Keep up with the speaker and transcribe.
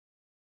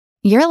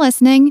You're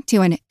listening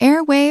to an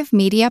Airwave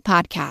Media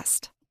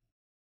Podcast.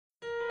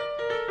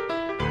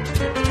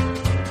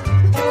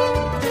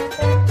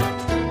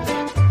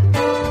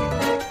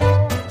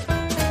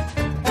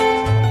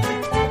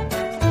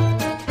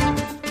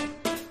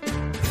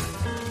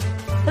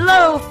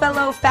 Hello,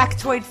 fellow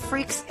factoid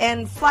freaks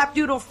and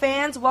flapdoodle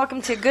fans.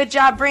 Welcome to Good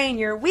Job Brain,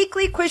 your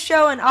weekly quiz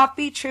show and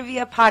offbeat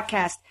trivia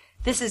podcast.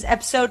 This is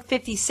episode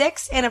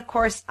 56, and of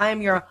course,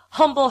 I'm your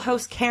humble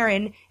host,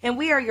 Karen, and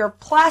we are your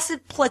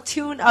placid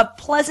platoon of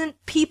pleasant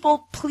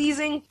people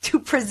pleasing to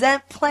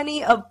present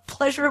plenty of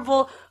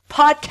pleasurable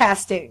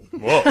podcasting.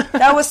 Whoa.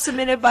 That was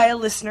submitted by a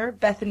listener,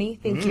 Bethany.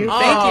 Thank you.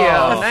 Thank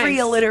you. A free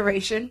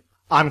alliteration.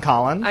 I'm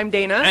Colin. I'm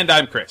Dana. And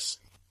I'm Chris.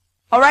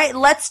 All right,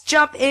 let's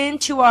jump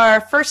into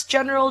our first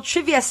general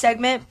trivia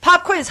segment,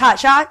 Pop Quiz Hot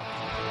Shot.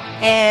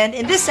 And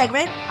in this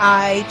segment,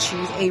 I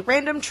choose a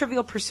random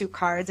Trivial Pursuit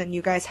cards, and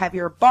you guys have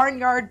your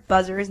barnyard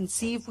buzzers and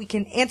see if we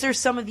can answer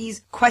some of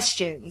these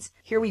questions.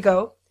 Here we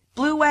go.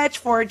 Blue wedge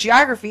for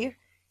geography.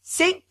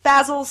 St.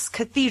 Basil's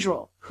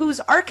Cathedral, whose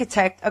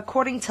architect,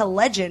 according to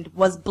legend,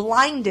 was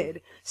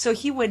blinded so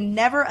he would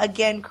never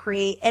again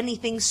create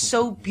anything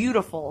so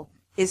beautiful,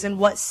 is in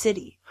what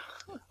city?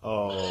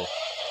 Oh.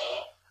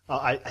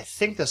 I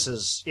think this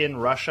is in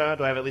Russia.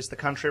 Do I have at least the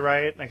country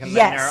right? I can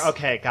Yes. narrow.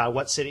 Okay, God,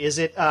 what city? Is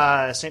it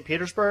St.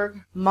 Petersburg?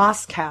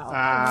 Moscow. Okay.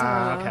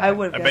 I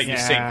would have I bet you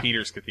guessed. St.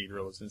 Peter's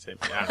Cathedral is in St.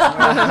 Peter's.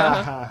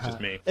 Just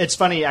me. It's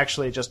funny,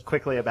 actually, just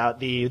quickly about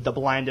the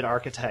blinded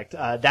architect.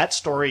 That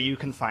story you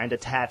can find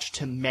attached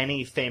to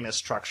many famous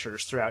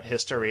structures throughout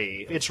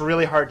history. It's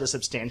really hard to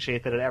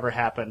substantiate that it ever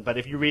happened, but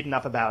if you read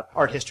enough about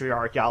art history or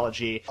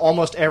archaeology,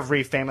 almost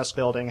every famous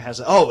building has,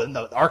 and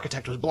the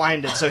architect was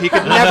blinded, so he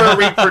could never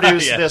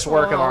reproduce Yeah. this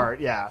work of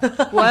art. Yeah.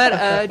 What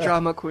a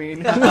drama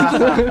queen.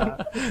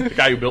 The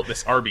guy who built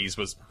this Arby's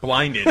was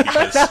blinded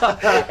because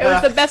It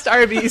was the best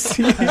Arby's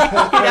you could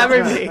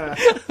ever make.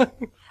 All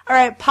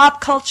right,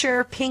 pop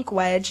culture pink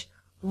wedge.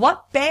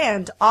 What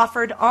band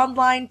offered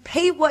online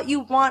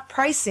pay-what-you-want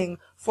pricing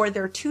for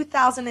their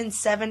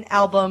 2007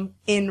 album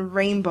In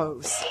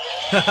Rainbows?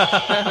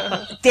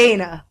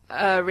 Dana.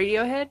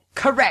 Radiohead?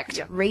 Correct.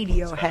 a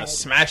Radiohead.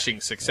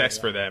 smashing success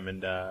for them,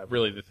 and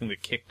really the thing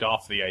that kicked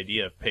off the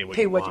idea of pay what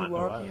Pay you what want. you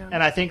want. Yeah.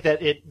 And I think that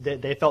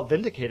they felt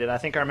vindicated. I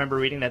think I remember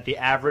reading that the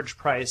average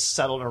price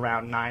settled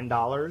around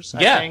 $9,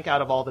 Yeah. I think,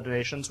 out of all the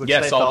donations, which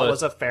Yes, they all felt the-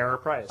 was a fair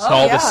price. So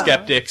all yeah. the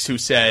skeptics who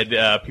said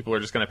people are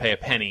just going to pay a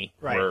penny.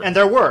 Right. were- And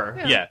there were.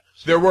 yeah.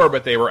 There were,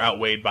 but they were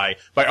outweighed by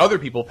other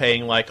people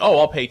paying like,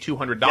 I'll pay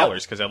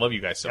 $200 because I love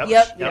you guys so much.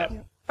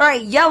 Yep. All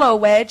right, yellow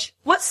wedge.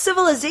 What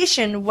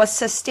civilization was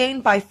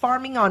sustained by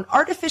farming on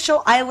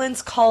artificial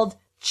islands called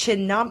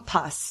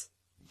Chinampas?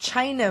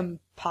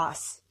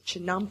 Chinampas.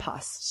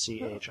 Chinampas.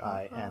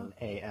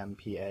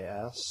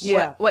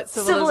 Yeah. What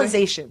civilization?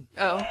 Civilization.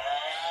 Oh.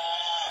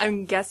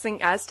 I'm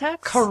guessing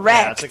Aztecs? Correct.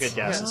 Yeah, that's a good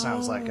guess. It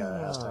sounds like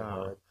a Aztec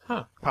word.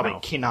 Huh. Probably No.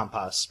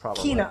 Quinampas,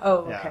 probably. Kina.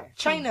 Oh, Yeah. okay.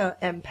 China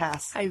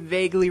impasse. I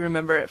vaguely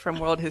remember it from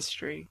world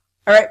history.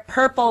 All right,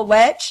 purple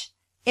wedge.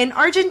 An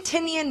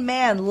Argentinian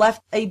man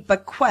left a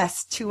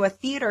bequest to a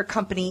theater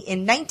company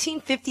in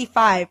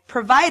 1955,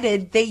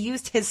 provided they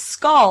used his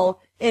skull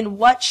in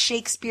what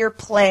Shakespeare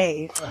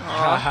play?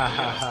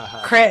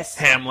 Chris.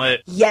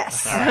 Hamlet.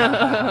 Yes.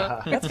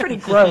 That's pretty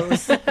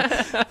gross. All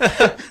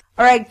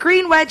right,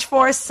 green wedge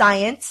for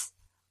science.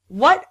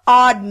 What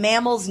odd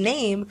mammal's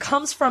name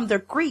comes from the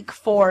Greek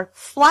for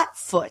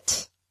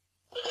flatfoot?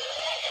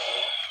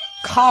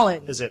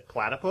 Colin. Is it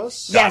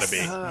platypus? Yes,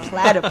 Gotta be.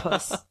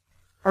 platypus.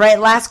 All right,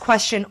 last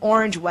question,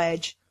 orange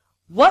wedge.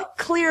 What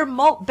clear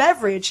malt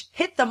beverage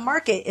hit the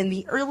market in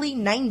the early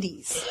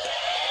 90s?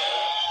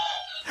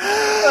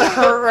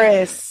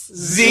 Chris.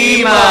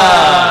 Zima!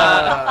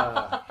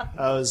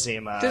 Oh,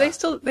 Zima. Do they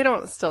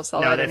don't still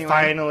sell No, that they anymore?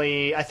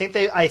 finally. I think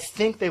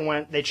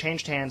they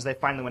changed hands. They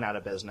finally went out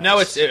of business. No,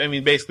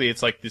 basically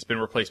it's like it's been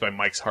replaced by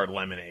Mike's Hard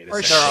Lemonade. Or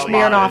essentially.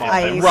 There are a lot Smirnoff of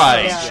them. Ice.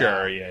 Right, Yeah.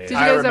 sure, yeah. Did you I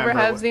guys ever remember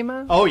have what-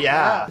 Zima? Oh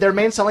yeah. Their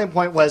main selling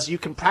point was you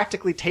can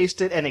practically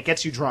taste it and it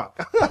gets you drunk,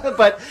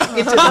 but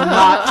it did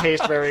not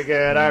taste very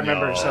good. I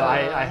remember, No. so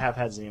I have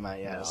had Zima.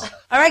 Yes.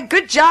 All right,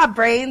 good job,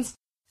 brains.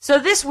 So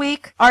this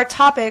week, our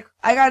topic,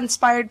 I got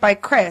inspired by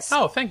Chris.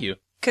 Oh, thank you.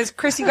 Because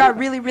Chris, you got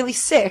really, really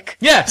sick.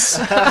 Yes!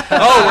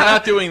 Oh, we're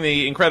not doing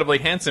the incredibly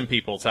handsome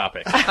people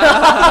topic.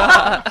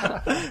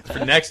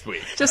 For next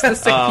week. Just the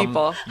sick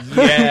people.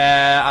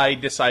 Yeah, I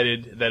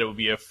decided that it would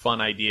be a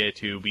fun idea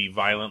to be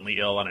violently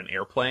ill on an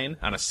airplane,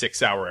 on a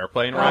 6-hour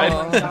airplane ride.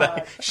 Oh, And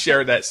I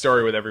shared that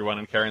story with everyone,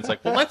 and Karen's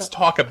like, well, let's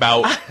talk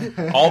about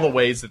all the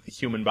ways that the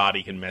human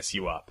body can mess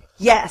you up.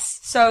 Yes.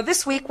 So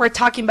this week, we're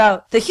talking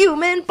about the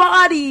human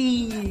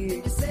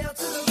body.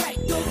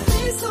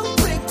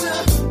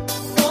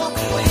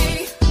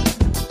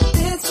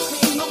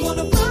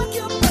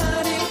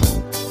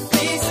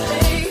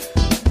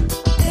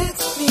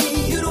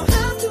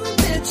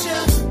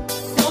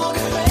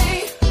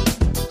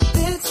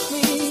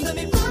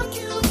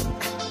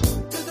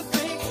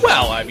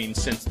 Well, I mean,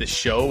 since the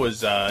show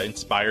was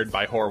inspired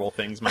by horrible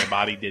things my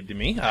body did to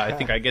me, I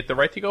think I get the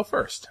right to go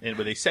first. And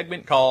with a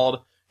segment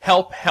called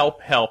help,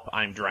 help, help,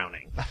 I'm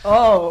drowning.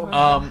 Oh.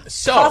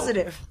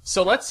 Positive.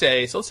 So let's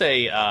say,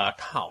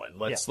 Colin,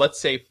 let's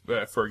say,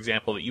 for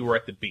example, that you were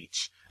at the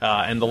beach.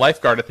 And the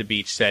lifeguard at the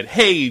beach said,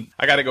 "Hey,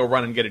 I gotta go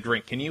run and get a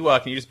drink. Can you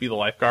just be the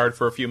lifeguard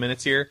for a few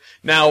minutes here?"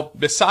 Now,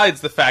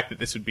 besides the fact that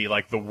this would be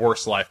like the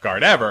worst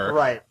lifeguard ever,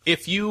 right?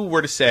 If you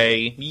were to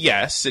say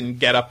yes and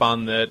get up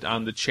on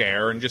the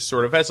chair and just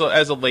sort of as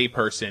a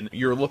layperson,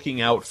 you're looking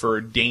out for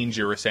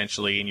danger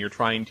essentially, and you're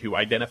trying to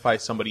identify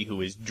somebody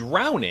who is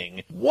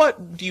drowning.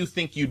 What do you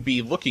think you'd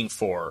be looking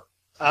for?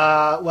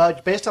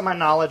 Well, based on my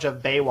knowledge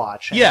of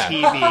Baywatch and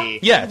TV,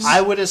 yes.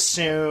 I would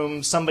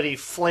assume somebody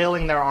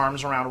flailing their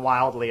arms around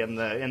wildly in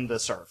the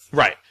surf.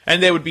 Right.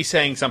 And they would be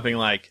saying something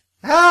like,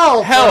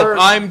 "Help! Help!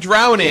 I'm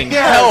drowning!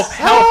 Yes,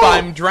 Help!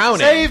 I'm drowning!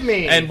 Save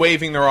me!" And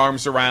waving their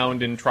arms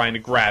around and trying to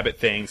grab at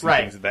things and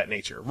things of that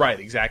nature. Right,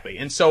 exactly.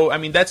 And so, I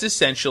mean, that's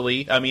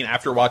essentially,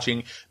 after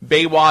watching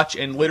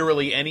Baywatch and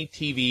literally any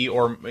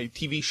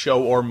TV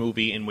show or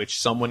movie in which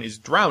someone is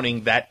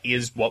drowning, that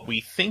is what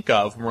we think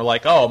of when we're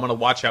like, oh, I'm gonna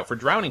watch out for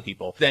drowning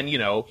people. Then, you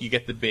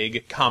get the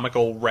big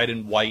comical red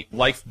and white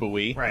life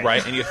buoy,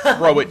 right? And you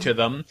throw it to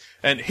them,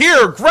 and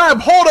here, grab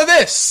hold of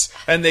this!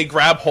 And they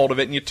grab hold of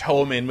it and you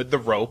tow them in with the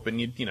rope, and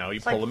you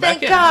pull them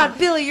back in. Thank God,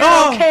 Billy,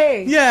 you're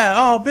okay. Yeah,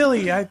 oh,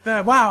 Billy,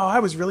 wow, I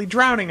was really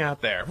drowning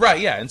out there. Right,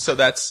 yeah, and so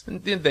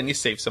then you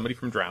save somebody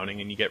from drowning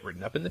and you get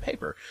written up in the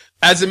paper.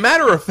 As a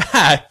matter of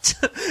fact,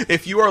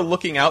 if you are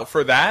looking out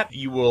for that,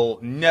 you will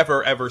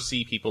never ever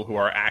see people who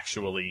are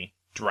actually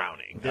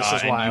drowning. This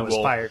is why I was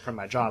fired from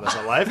my job as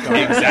a lifeguard.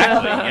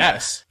 Exactly,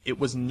 yes. It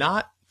was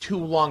not too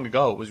long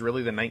ago. It was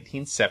really the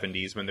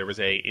 1970s when there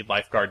was a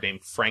lifeguard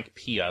named Frank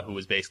Pia who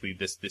was basically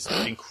this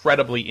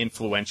incredibly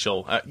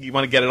influential. You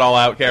want to get it all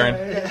out, Karen?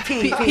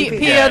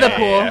 Pia the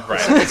pool. Yeah,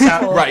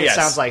 right. Right. Yes.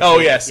 Sounds like. Oh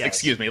yes.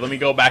 Excuse me. Let me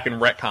go back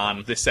and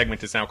retcon. This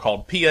segment is now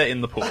called Pia in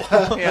the pool.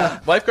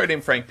 Yeah. Lifeguard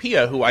named Frank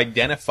Pia who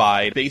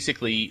identified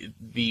basically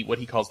what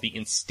he calls the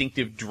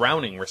instinctive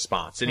drowning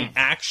response, and he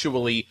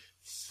actually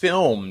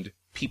filmed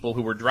people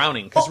who were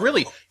drowning.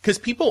 Because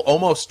people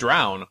almost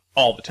drown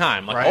all the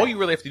time. Like, all you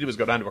really have to do is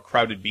go down to a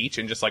crowded beach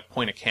and just,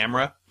 point a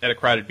camera at a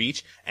crowded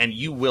beach, and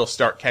you will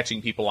start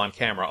catching people on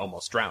camera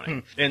almost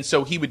drowning. And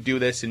so he would do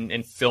this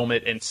and film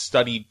it and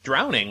study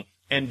drowning,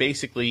 and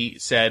basically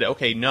said,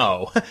 okay,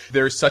 no,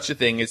 there's such a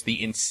thing as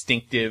the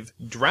instinctive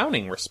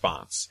drowning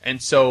response.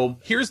 And so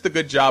here's the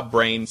good job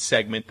brain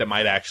segment that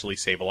might actually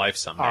save a life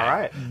someday. All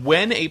right.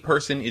 When a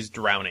person is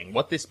drowning,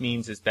 what this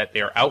means is that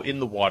they're out in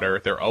the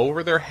water, they're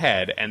over their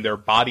head, and their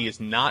body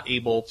is not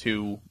able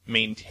to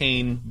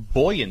maintain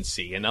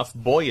enough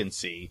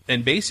buoyancy,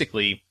 and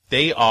basically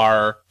they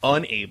are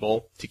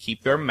unable to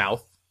keep their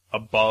mouth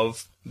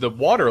above the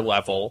water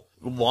level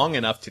long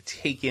enough to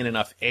take in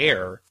enough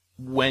air.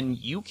 When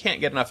you can't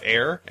get enough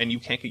air and you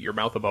can't get your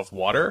mouth above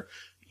water,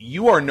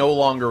 you are no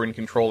longer in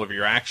control of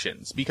your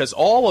actions, because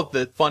all of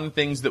the fun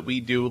things that we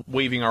do,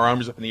 waving our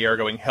arms up in the air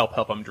going, help,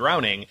 help, I'm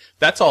drowning,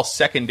 that's all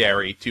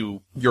secondary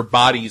to your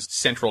body's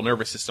central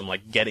nervous system,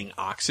 like getting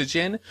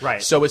oxygen.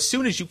 Right. So as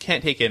soon as you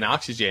can't take in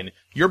oxygen,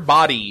 your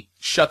body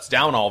shuts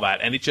down all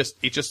that, and it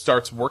just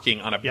starts working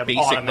on a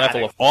basic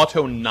level of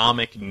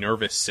autonomic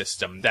nervous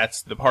system.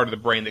 That's the part of the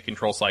brain that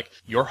controls,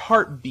 your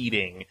heart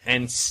beating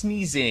and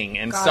sneezing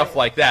and stuff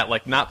like that,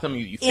 not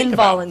something you think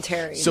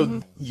involuntary. about.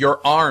 So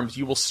your arms,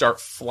 you will start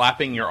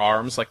flapping your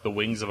arms like the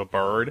wings of a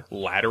bird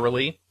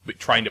laterally, but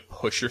trying to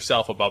push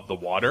yourself above the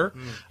water.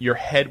 Your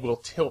head will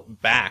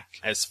tilt back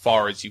as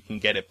far as you can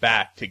get it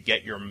back to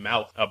get your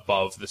mouth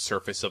above the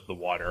surface of the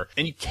water.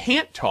 And you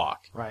can't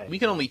talk. Right. We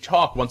can only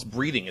talk once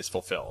breathing is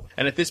fulfilled.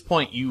 And at this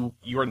point, you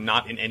are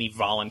not in any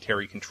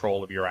voluntary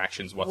control of your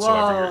actions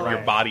whatsoever.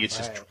 Your body is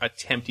just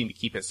attempting to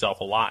keep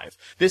itself alive.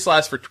 This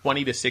lasts for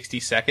 20 to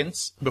 60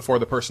 seconds before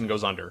the person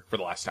goes under for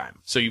the last time.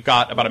 So you've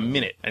got about a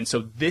minute. And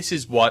so this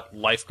is what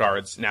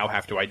lifeguards now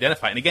have to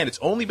identify. And again, it's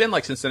only been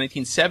since the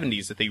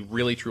 1970s that they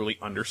really truly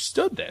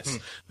understood this.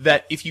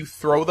 That if you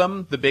throw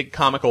them the big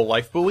comical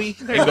life buoy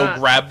and go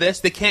grab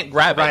this, they can't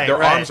grab it.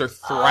 Their arms are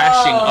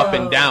thrashing up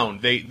and down.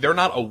 They're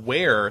not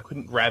aware,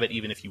 couldn't grab it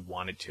even if you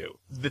wanted to.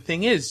 The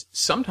thing is,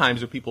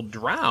 sometimes when people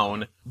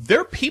drown,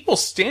 there are people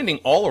standing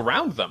all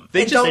around them.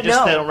 They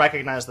don't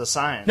recognize the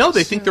signs. No,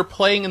 they think they're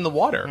playing in the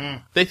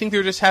water. They think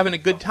they're just having a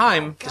good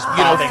time,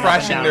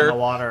 thrashing their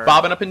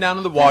bobbing up and down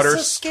in the water,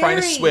 trying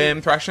to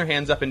swim, thrashing their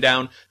hands up and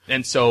down.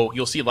 And so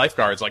you'll see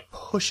lifeguards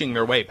pushing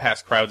their way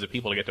past crowds of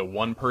people to get to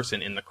one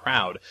person in the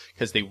crowd,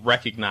 because they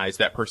recognize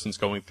that person's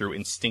going through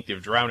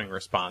instinctive drowning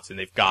response, and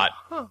they've got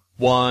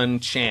one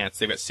chance.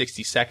 They've got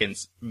 60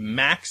 seconds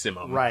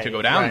maximum to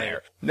go down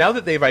there. Now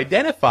that they've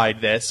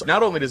identified this,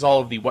 not only does all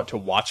of the what to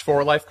watch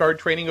for lifeguard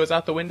training goes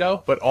out the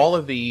window, but all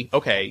of the,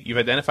 okay, you've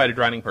identified a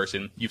drowning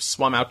person, you've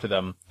swum out to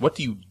them, what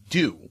do you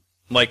do?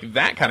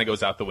 That kind of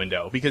goes out the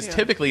window, because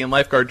typically in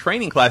lifeguard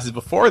training classes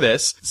before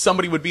this,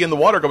 somebody would be in the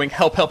water going,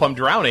 help, help, I'm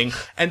drowning.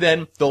 And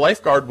then the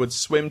lifeguard would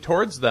swim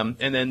towards them.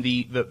 And then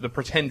the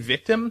pretend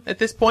victim at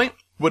this point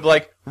would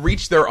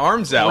reach their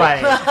arms out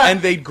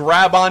and they'd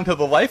grab onto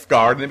the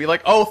lifeguard and they'd be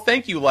like, oh,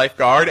 thank you,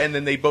 lifeguard. And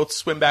then they'd both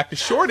swim back to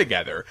shore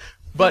together.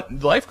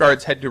 But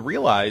lifeguards had to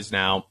realize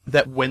now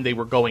that when they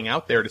were going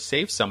out there to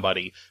save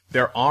somebody,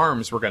 their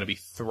arms were going to be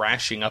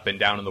thrashing up and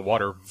down in the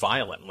water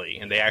violently,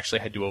 and they actually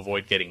had to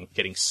avoid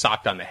getting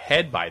socked on the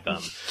head by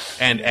them.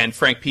 And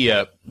Frank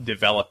Pia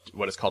developed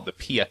what is called the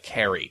Pia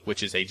carry,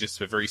 which is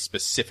just a very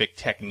specific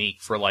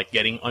technique for like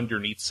getting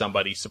underneath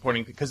somebody,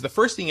 supporting, because the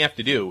first thing you have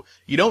to do,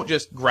 you don't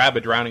just grab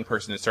a drowning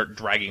person and start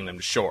dragging them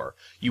to shore.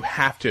 You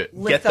have to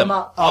get them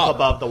up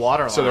above the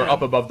water line. So they're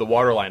up above the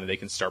water line and they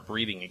can start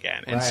breathing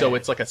again. And so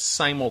it's like a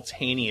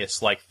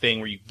simultaneous like thing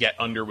where you get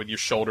under with your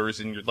shoulders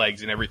and your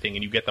legs and everything,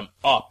 and you get them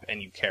up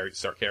and you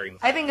start carrying them.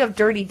 I think of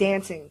Dirty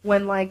Dancing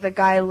when like the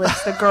guy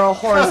lifts the girl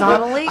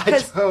horizontally.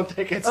 I don't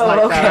think it's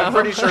that. I'm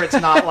pretty sure it's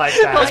not like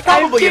that. Well, it's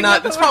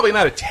probably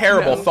not a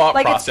terrible thought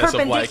process. It's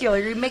perpendicular.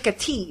 You make a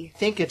T. I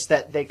think it's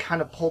that they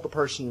kind of pull the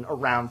person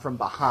around from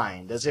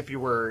behind, as if you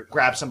were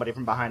grab somebody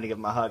from behind to give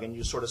them a hug, and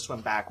you sort of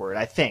swim backward.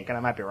 I think, and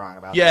I might be wrong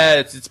about that. Yeah,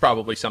 it's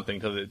probably something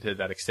to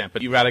that extent,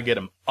 but you got to get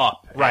them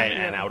up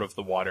and out of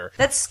the water.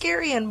 That's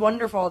scary and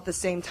wonderful at the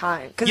same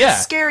time, because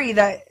it's scary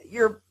that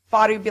your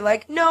body would be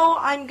like, no,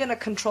 I'm going to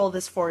control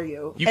this for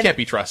you. You can't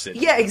be trusted.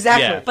 Yeah,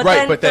 exactly. Yeah.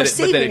 But but then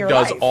it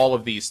does life. all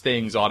of these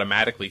things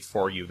automatically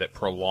for you that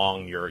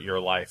prolong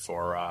your life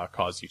or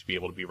cause you to be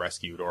able to be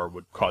rescued or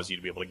would cause you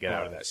to be able to get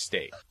out of that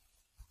state.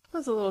 That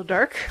was a little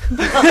dark.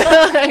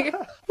 I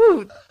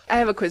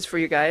have a quiz for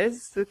you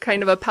guys. It's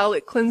kind of a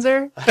palate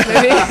cleanser.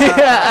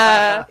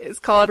 It's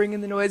called Bring in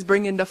the Noise,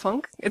 Bring in the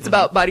Funk. It's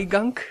about body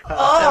gunk.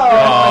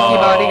 Funky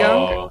body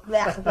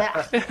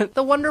gunk.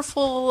 The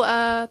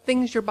wonderful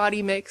things your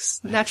body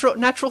makes.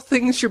 Natural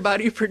things your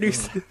body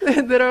produces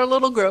that are a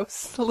little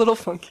gross, a little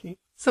funky.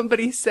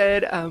 Somebody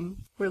said,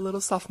 we're a little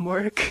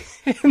sophomoric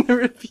in the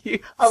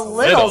review. A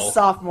little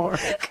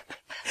sophomoric.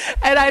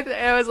 And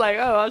I was like,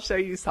 oh, I'll show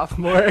you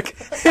sophomoric.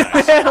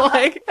 And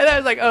I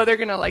was like, oh, they're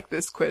going to like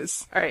this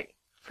quiz. All right.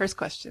 First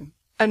question.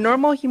 A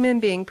normal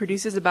human being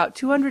produces about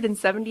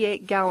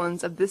 278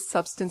 gallons of this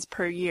substance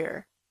per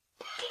year.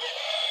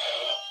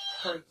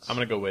 I'm going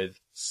to go with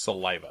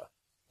saliva.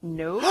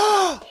 No.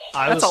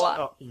 That's a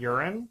lot.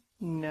 Urine?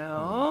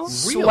 No.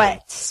 Really?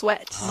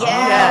 Sweat.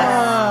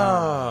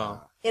 Yeah.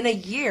 In a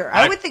year.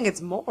 I would think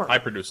it's more. I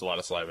produce a lot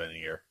of saliva in a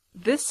year.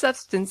 This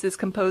substance is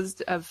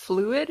composed of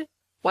fluid,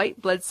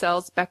 white blood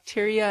cells,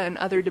 bacteria, and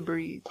other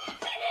debris.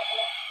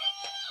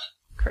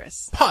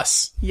 Chris.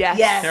 Pus.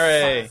 Yes.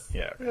 Hooray.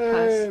 Yeah.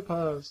 Hey,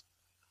 pus.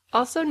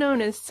 Also known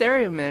as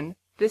cerumen,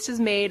 this is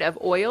made of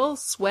oil,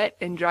 sweat,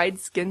 and dried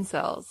skin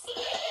cells.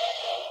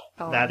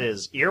 That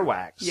is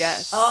earwax.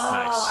 Yes. Oh,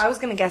 Nice. I was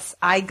going to guess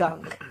eye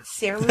gunk.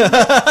 Serum? Cerumen.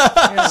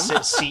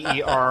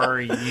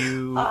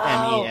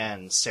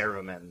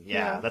 Cerumen.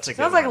 Yeah, that's a good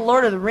Sounds one. like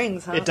Lord of the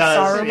Rings, huh? It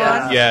does.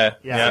 Saruman? Yeah.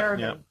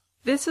 Yeah.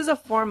 This is a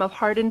form of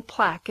hardened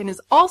plaque and is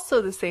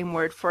also the same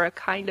word for a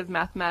kind of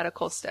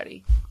mathematical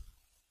study.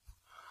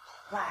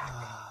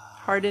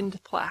 Hardened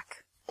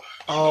plaque.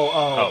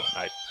 No.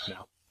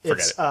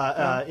 Forget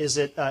it. Is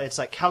it? It's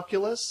like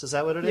calculus. Is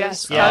that what it is?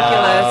 Yes,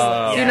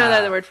 calculus. Do you know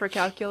that word for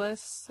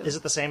calculus? Is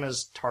it the same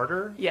as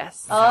tartar?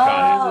 Yes.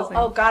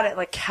 Got it.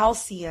 Like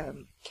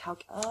calcium.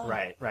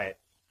 Right.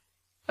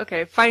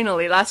 Okay,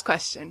 finally, last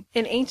question.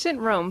 In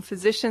ancient Rome,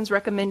 physicians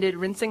recommended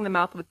rinsing the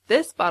mouth with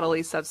this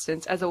bodily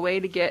substance as a way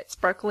to get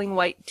sparkling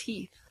white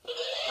teeth.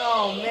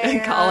 Oh,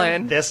 man.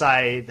 Colin. This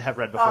I have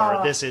read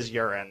before. This is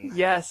urine.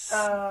 Yes.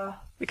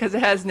 Because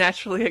it has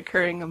naturally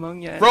occurring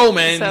ammonia.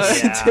 Romans. So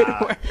it did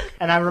work.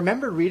 And I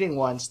remember reading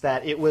once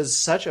that it was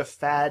such a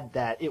fad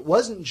that it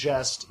wasn't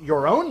just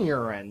your own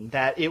urine,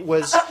 that it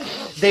was, I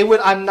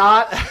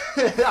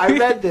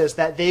read this,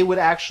 that they would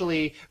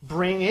actually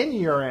bring in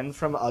urine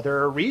from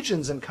other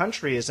regions and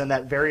countries, and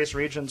that various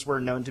regions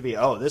were known to be,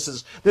 this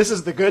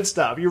is the good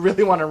stuff. You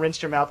really want to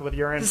rinse your mouth with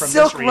urine from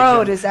Silk this region.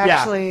 Road is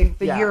actually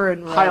the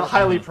urine road.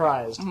 Highly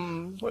prized.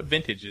 What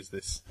vintage is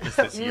this? Is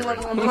this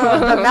urine?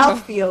 The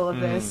mouthfeel of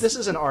this. This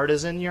is an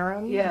artisan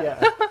urine. Yeah.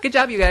 Good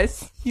job, you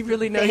guys. You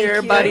really know Thank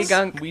your you. body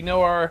gunk. We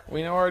know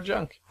our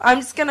junk. I'm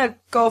just gonna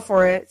go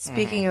for it.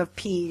 Speaking of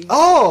pee.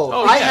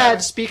 I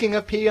had Speaking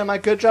of Pee on my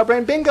Good Job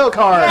Brain bingo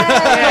card.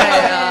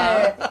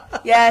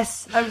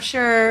 Yes, I'm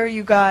sure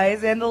you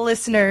guys and the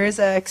listeners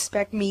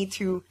expect me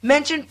to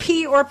mention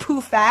pee or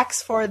poo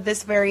facts for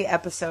this very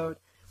episode.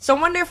 So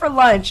one day for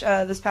lunch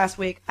this past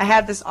week, I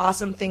had this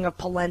awesome thing of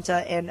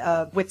polenta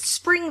and with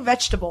spring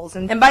vegetables.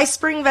 And by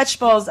spring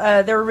vegetables,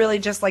 they were really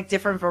just like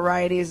different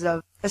varieties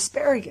of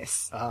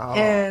asparagus. Oh.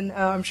 And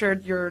I'm sure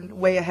you're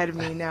way ahead of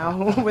me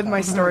now with my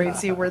story and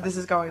see where this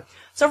is going.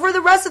 So for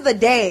the rest of the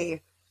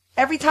day,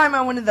 every time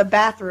I went to the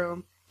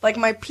bathroom, like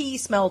my pee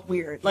smelled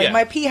weird. Like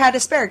my pee had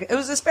asparagus. It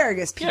was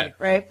asparagus pee,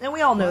 right? And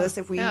we all know this.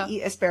 If we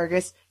eat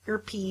asparagus, your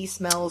pee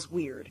smells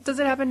weird. Does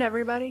it happen to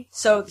everybody?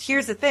 So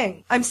here's the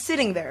thing. I'm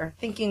sitting there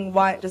thinking,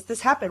 why does this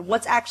happen?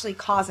 What's actually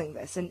causing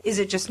this? And is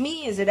it just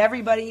me? Is it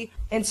everybody?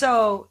 And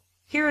so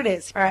here it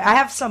is. All right, I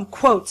have some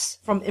quotes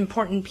from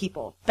important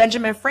people.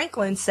 Benjamin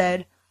Franklin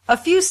said, "A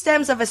few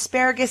stems of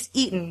asparagus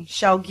eaten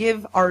shall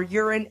give our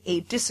urine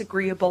a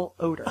disagreeable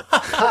odor."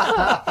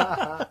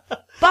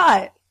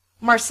 But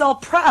Marcel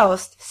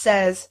Proust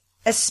says,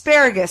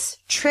 asparagus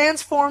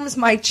transforms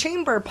my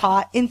chamber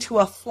pot into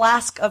a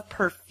flask of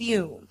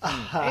perfume.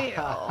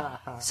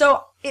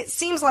 So it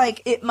seems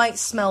like it might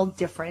smell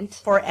different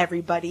for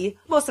everybody.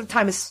 Most of the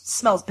time it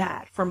smells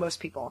bad for most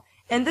people.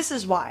 And this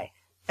is why.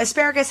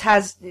 Asparagus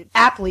has,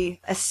 aptly,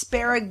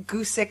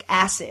 asparagusic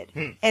acid.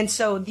 And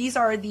so these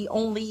are the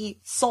only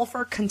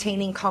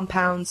sulfur-containing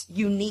compounds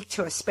unique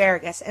to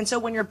asparagus. And so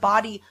when your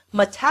body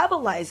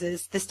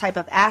metabolizes this type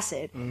of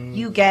acid,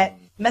 you get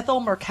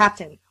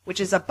methylmercaptan,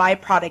 which is a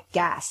byproduct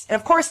gas. And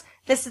of course,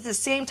 this is the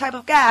same type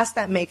of gas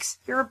that makes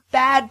your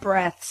bad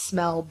breath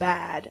smell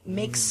bad,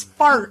 makes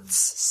farts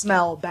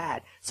smell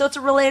bad. So it's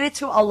related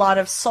to a lot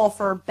of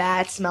sulfur,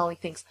 bad-smelling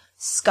things.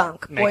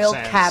 Skunk, boiled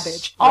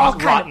cabbage, all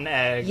rotten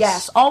eggs.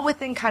 Yes, all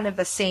within kind of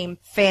the same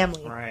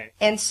family. Right.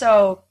 And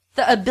so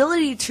the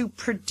ability to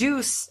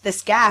produce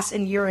this gas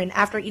in urine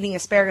after eating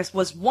asparagus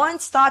was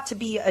once thought to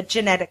be a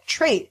genetic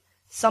trait.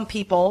 Some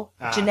people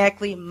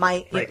genetically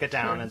might break it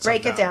down and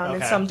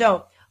some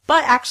don't.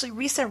 But actually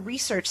recent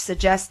research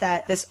suggests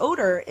that this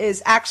odor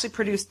is actually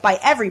produced by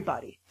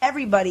everybody.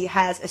 Everybody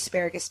has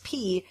asparagus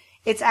pee.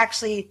 It's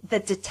actually, the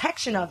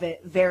detection of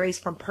it varies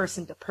from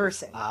person to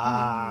person.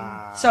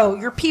 So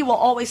your pee will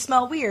always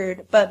smell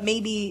weird, but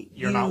maybe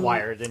you're not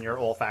wired in your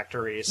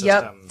olfactory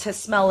system. To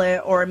smell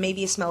it, or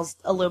maybe it smells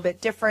a little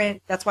bit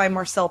different. That's why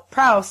Marcel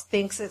Proust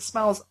thinks it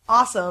smells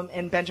awesome,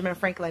 and Benjamin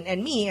Franklin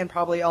and me, and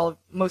probably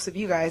most of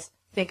you guys,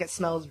 think it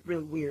smells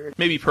really weird.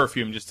 Maybe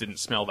perfume just didn't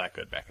smell that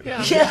good back in the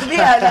day.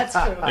 Yeah, that's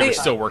true. They were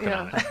still working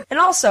on it. And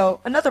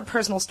also, another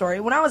personal story.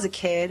 When I was a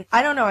kid,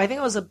 I don't know, I think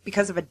it was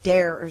because of a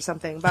dare or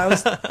something, but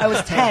I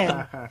was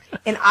 10,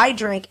 and I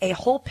drank a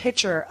whole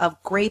pitcher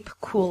of grape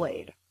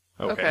Kool-Aid.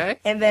 Okay.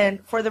 And then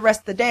for the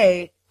rest of the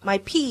day, my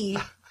pee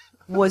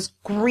was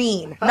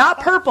green.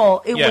 Not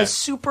purple, it was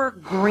super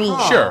green.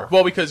 Sure.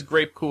 Well, because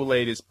grape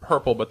Kool-Aid is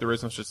purple, but there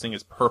is no such thing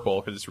as purple,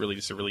 because it's really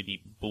just a really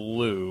deep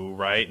blue,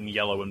 right? And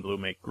yellow and blue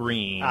make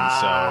green, so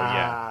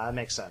yeah. That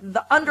makes sense.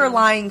 The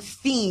underlying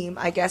theme,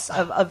 I guess,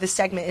 of this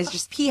segment is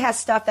just pee has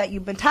stuff that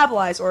you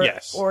metabolize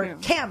or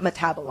can't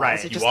metabolize.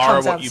 Right. It just You are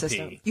comes what out of you the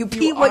system. pee. You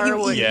pee what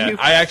you eat. Yeah,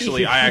 I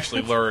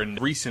actually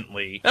learned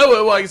recently.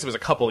 Oh, well, I guess it was a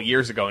couple of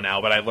years ago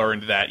now, but I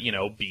learned that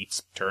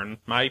beets turn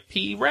my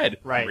pee red,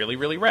 really,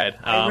 really red.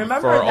 I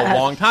remember for that. a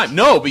long time.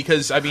 No,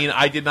 because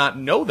I did not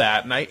know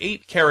that,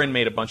 and Karen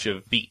made a bunch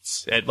of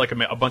beets, like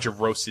a bunch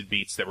of roasted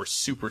beets that were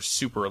super,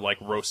 super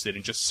like roasted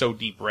and just so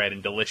deep red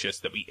and delicious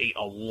that we ate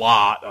a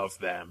lot of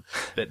them.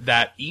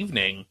 That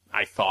evening,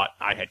 I thought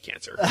I had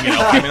cancer.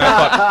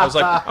 I was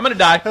like, I'm gonna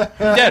die,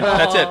 I'm dead.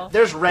 That's it.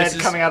 There's red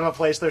coming out of a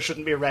place there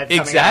shouldn't be red.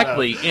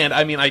 Exactly. Coming out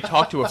of. And I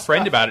talked to a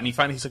friend about it,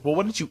 and he's like, well,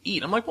 what did you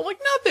eat? I'm like, well, like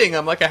nothing.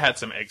 I'm like, I had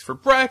some eggs for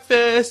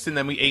breakfast, and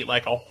then we ate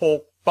like a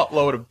whole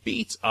buttload of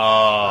beets.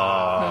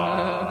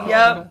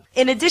 Yep.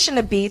 In addition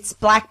to beets,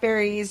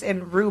 blackberries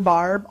and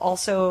rhubarb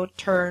also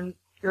turn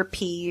your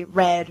pee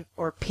red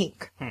or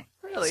pink.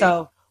 Really?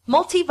 So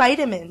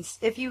multivitamins.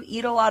 If you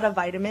eat a lot of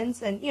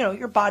vitamins, and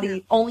your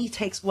body only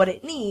takes what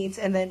it needs,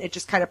 and then it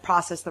just kind of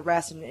processes the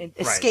rest, and it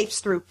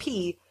escapes through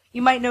pee.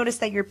 You might notice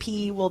that your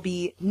pee will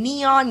be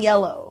neon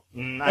yellow.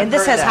 And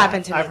this has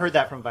happened to me. I've heard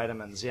that from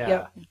vitamins, yeah.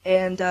 Yep.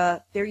 And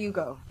there you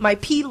go. My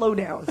pee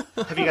lowdown.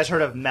 Have you guys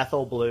heard of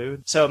methyl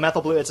blue? So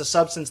methyl blue, it's a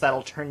substance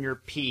that'll turn your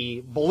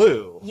pee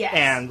blue. Yes.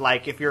 And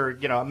like if you're,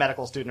 a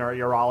medical student or a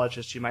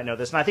urologist, you might know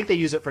this. And I think they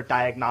use it for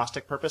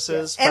diagnostic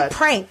purposes. Yeah. And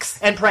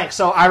pranks. And pranks.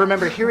 So I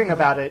remember hearing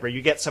about it where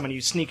you get someone, you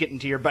sneak it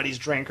into your buddy's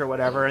drink or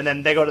whatever, and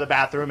then they go to the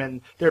bathroom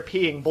and they're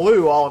peeing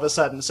blue all of a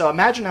sudden. So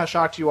imagine how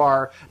shocked you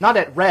are, not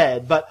at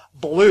red, but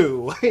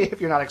blue,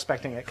 if you're not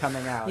expecting it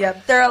coming out.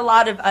 Yep, there are a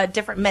lot of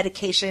different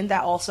medication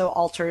that also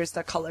alters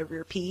the color of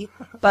your pee,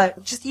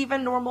 but just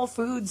even normal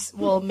foods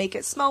will make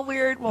it smell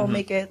weird, will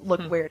make it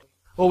look weird.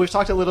 Well, we've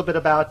talked a little bit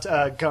about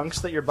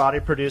gunks that your body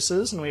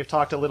produces, and we've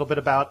talked a little bit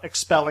about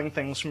expelling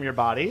things from your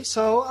body.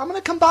 So I'm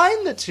going to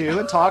combine the two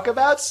and talk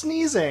about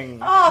sneezing.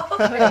 Oh,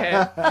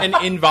 okay.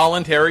 An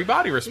involuntary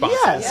body response.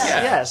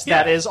 Yes.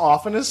 That is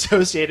often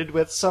associated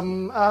with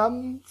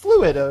some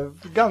fluid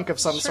of gunk of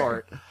some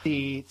sort.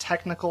 The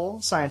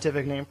technical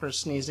scientific name for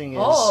sneezing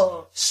is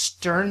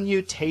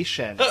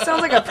sternutation.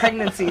 Sounds like a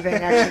pregnancy thing,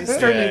 actually.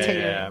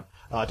 Sternutating. Yeah.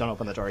 Don't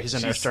open the door. He's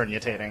in there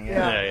sternutating.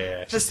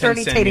 Yeah. The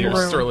sternutating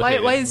room.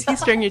 Why is he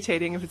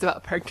sternutating if it's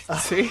about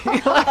pregnancy?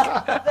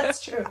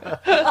 That's true.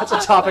 That's a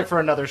topic for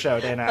another show,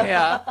 Dana.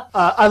 Yeah.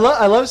 I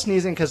love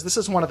sneezing because this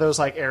is one of those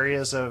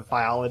areas of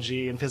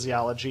biology and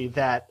physiology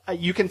that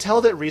you can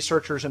tell that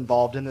researchers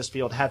involved in this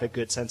field have a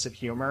good sense of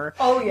humor.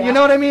 Oh, yeah. You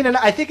know what I mean? And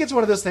I think it's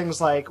one of those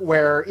things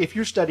where if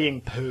you're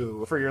studying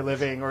poo for your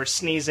living or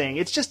sneezing,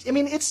 it's just,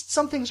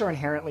 some things are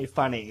inherently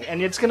funny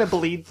and it's going to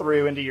bleed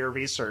through into your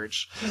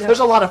research. Yeah.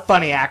 There's a lot of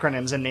funny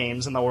acronyms and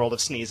names in the world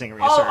of sneezing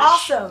research. Oh,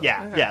 awesome!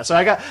 Yeah. So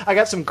I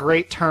got some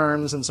great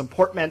terms and some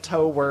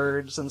portmanteau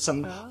words and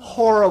some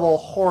horrible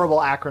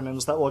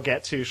acronyms that we'll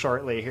get to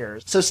shortly here.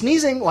 So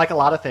sneezing, like a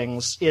lot of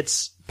things,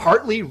 it's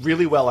partly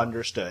really well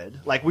understood.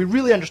 Like, we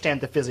really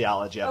understand the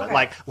physiology of it,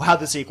 like how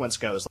the sequence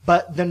goes.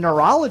 But the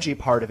neurology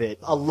part of it,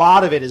 a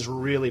lot of it is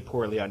really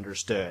poorly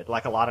understood,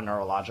 like a lot of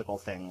neurological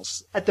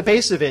things. At the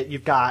base of it,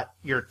 you've got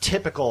your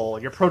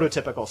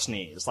prototypical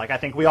sneeze. Like, I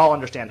think we all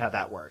understand how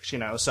that works,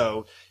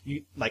 So,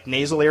 like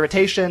nasal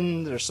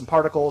irritation, there's some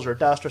particles or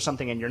dust or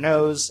something in your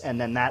nose, and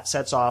then that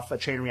sets off a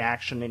chain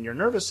reaction in your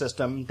nervous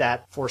system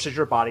that forces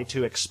your body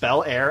to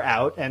expel air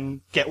out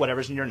and get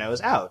whatever's in your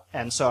nose out.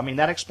 And so,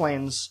 that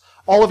explains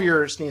all of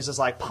your sneezes,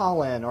 like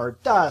pollen or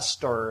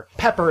dust or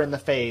pepper in the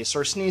face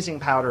or sneezing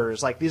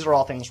powders. Like, these are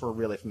all things we're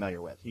really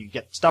familiar with. You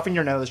get stuff in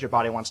your nose, your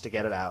body wants to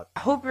get it out.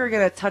 I hope you're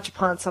going to touch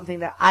upon something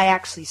that I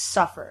actually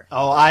suffer.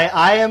 Oh,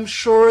 I am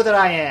sure that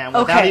I am,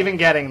 without even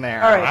getting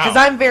there. All right, because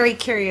I'm very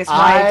curious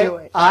why I do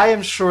it. I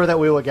am sure that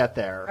we will get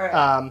there.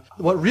 Right.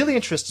 What really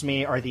interests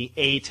me are the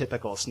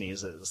atypical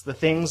sneezes, the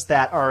things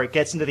that it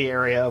gets into the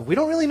area of, we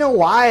don't really know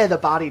why the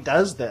body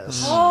does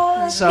this.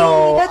 Oh,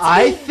 so that's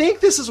I me. think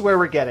this is where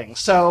we're getting.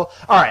 So,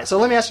 all right, so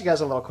let me ask you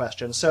guys a little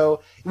question.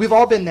 So we've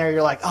all been there.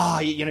 You're like,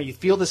 you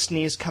feel the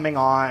sneeze coming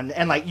on,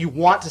 and like you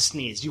want to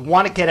sneeze, you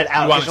want to get it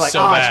out because you're like, so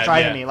bad, it's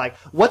driving me. Like,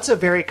 what's a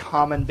very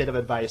common bit of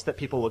advice that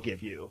people will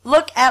give you?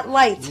 Look at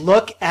light.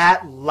 Look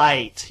at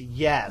light,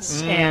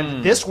 yes.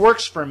 And this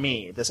works for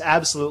me. This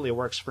absolutely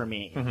works for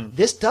me.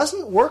 This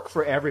doesn't work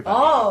for everybody.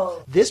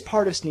 Oh. This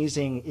part of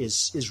sneezing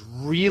is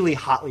really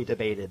hotly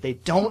debated. They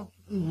don't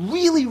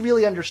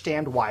really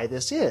understand why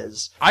this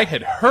is. I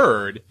had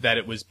heard that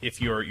it was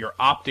if your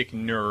optic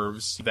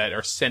nerves that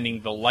are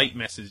sending the light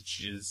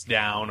messages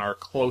down are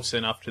close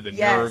enough to the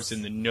nerves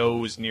in the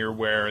nose near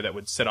where that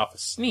would set off a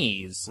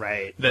sneeze.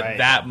 Right.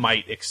 That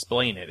might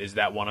explain it. Is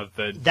that one of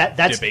the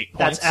that's debate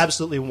points? That's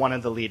absolutely one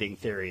of the leading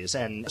theories.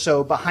 And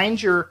so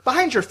behind your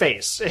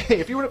face,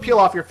 if you were to peel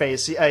off your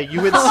face,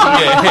 you would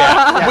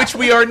see which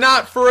we are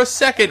not for a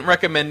second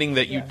recommending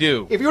that you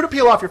do. If you were to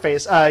peel off your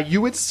face,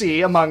 you would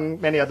see, among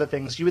many other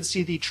things, you would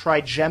see the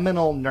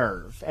trigeminal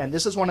nerve. And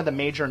this is one of the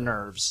major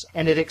nerves.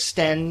 And it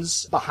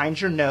extends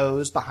behind your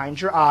nose, behind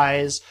your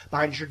eyes,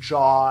 behind your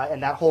jaw,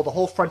 and the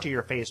whole front of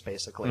your face,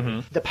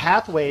 basically. The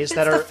pathways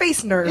that are... It's the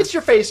face nerve. It's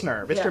your face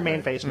nerve. It's your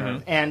main face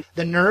nerve. And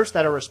the nerves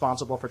that are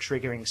responsible for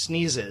triggering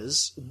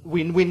sneezes,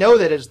 we know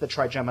that it's the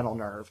trigeminal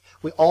nerve.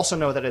 We also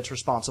know that it's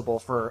responsible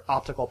for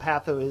optical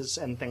pathways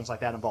and things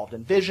like that involved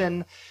in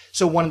vision.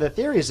 So one of the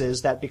theories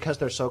is that because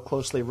they're so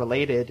closely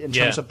related in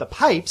terms of the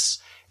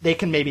pipes, they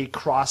can maybe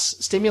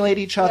cross-stimulate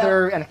each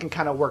other, and it can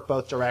kind of work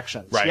both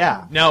directions. Right.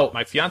 Yeah. Now,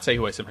 my fiance,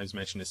 who I sometimes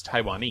mention, is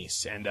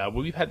Taiwanese, and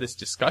we've had this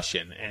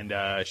discussion,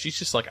 and she's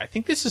just like, I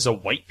think this is a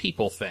white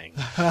people thing.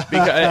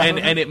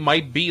 And it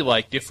might be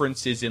like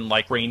differences in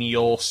like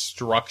cranial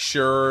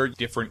structure.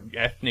 Different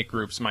ethnic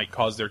groups might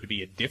cause there to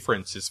be a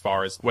difference as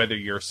far as whether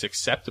you're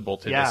susceptible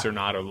to this or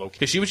not.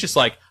 Because she was just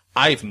like,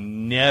 I've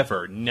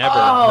never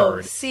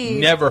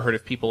heard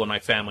of people in my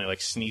family like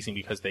sneezing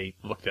because they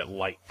looked at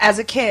light. As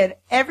a kid,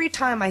 every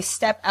time I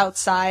step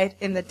outside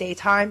in the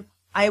daytime,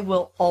 I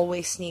will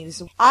always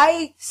sneeze.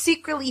 I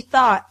secretly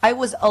thought I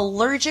was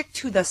allergic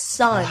to the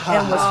sun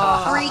and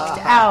was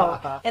freaked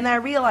out. And I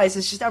realized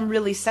it's just I'm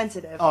really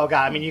sensitive. Oh,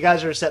 God. You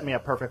guys are setting me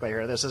up perfectly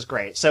here. This is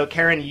great. So,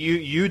 Karen,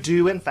 you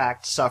do, in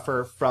fact,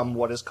 suffer from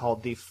what is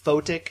called the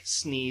photic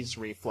sneeze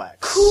reflex.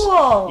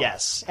 Cool.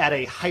 Yes, at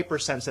a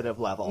hypersensitive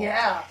level.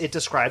 Yeah. It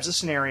describes a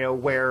scenario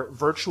where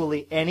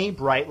virtually any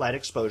bright light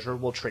exposure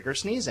will trigger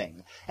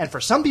sneezing. And for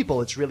some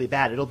people, it's really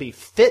bad. It'll be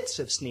fits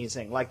of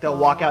sneezing. Like, they'll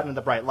walk out into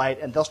the bright light,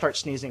 and they'll start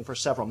sneezing for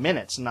several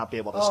minutes and not be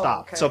able to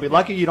stop. Okay. So be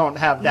lucky you don't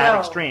have that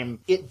extreme.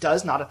 It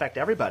does not affect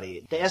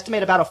everybody. They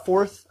estimate about a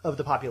fourth of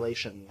the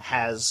population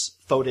has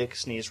photic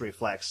sneeze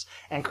reflex.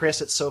 And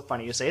Chris, it's so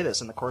funny you say this.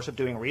 In the course of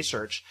doing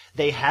research,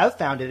 they have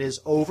found it is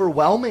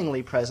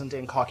overwhelmingly present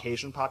in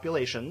Caucasian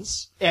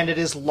populations, and it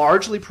is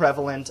largely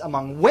prevalent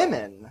among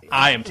women.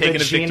 I am taking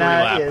Regina a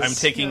victory lap. is- I'm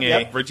taking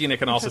Yep. Regina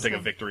can also take a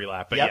victory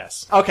lap, but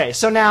yes. Okay,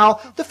 so now,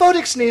 the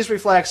photic sneeze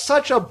reflex,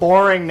 such a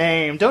boring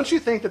name. Don't you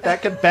think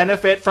that could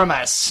benefit from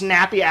a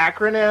snappy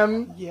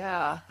acronym?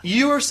 Yeah.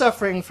 You are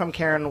suffering from,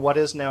 Karen, what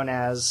is known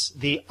as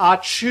the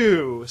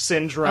Achoo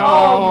syndrome.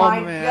 Oh my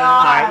man.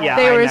 God.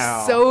 They I were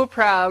know. so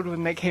proud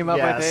when they came up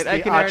with it. I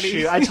the can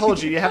already. I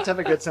told you have to have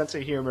a good sense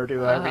of humor to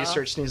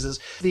research sneezes.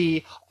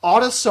 The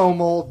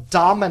autosomal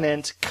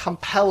dominant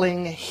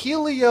compelling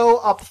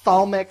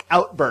helio-ophthalmic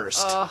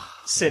outburst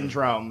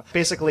syndrome.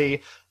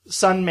 Basically,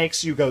 sun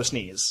makes you go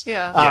sneeze.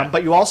 Yeah.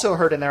 But you also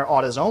heard in there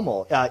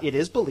autosomal. It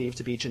is believed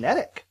to be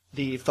genetic.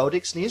 The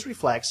photic sneeze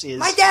reflex is...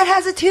 My dad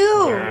has it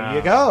too. There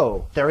you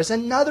go. There is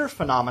another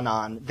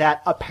phenomenon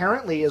that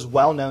apparently is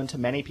well known to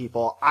many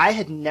people. I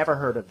had never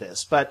heard of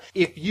this, but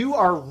if you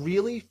are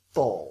really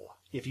full,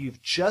 if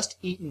you've just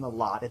eaten a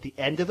lot at the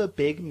end of a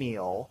big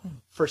meal,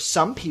 for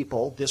some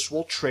people, this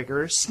will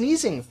trigger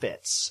sneezing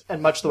fits,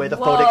 and much the way the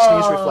photic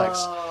sneeze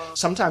reflex,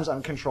 sometimes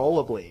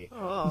uncontrollably.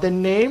 The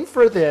name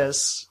for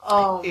this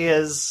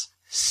is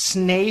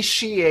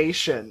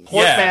Snatiation.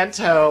 Yeah.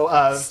 Portmanteau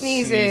of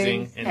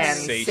Sneezing and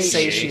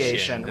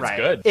satiation. That's Right.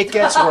 good. It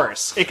gets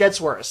worse. It gets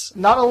worse.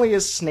 Not only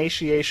is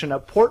snatiation a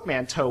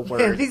portmanteau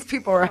word, Man, these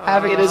people are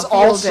having it a is field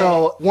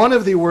also one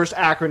of the worst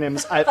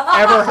acronyms I've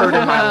ever heard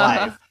in my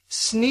life.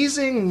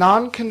 Sneezing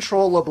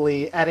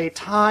non-controllably at a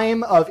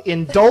time of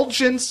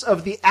indulgence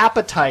of the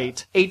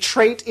appetite, a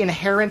trait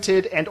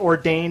inherited and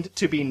ordained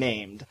to be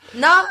named.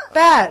 Not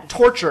bad.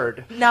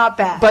 Tortured. Not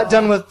bad. But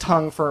done with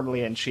tongue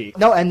firmly in cheek.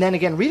 No, and then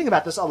again, reading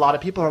about this, a lot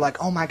of people are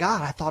like, oh my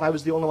god, I thought I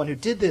was the only one who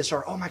did this,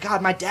 or oh my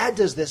god, my dad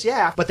does this,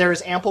 yeah. But there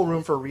is ample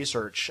room for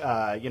research,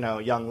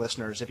 young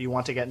listeners, if you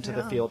want to get into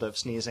the field of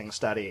sneezing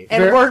study.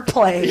 And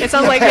wordplay. It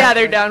sounds like,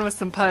 they're down with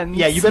some puns.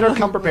 Yeah, you better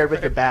come prepared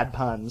with your bad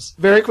puns.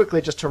 Very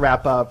quickly, just to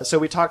wrap up, so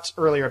we talked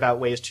earlier about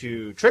ways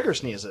to trigger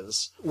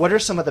sneezes. What are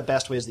some of the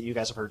best ways that you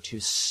guys have heard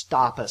to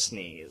stop a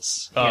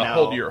sneeze?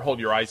 Hold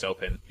your eyes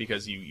open,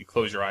 because you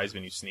close your eyes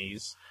when you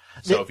sneeze.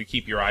 So if you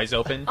keep your eyes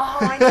open,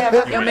 I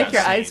never. You'll make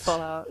your eyes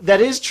fall out.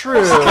 That is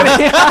true.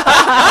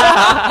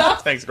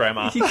 Thanks,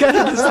 Grandma. You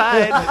gotta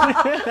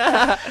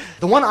decide.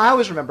 The one I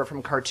always remember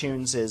from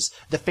cartoons is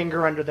the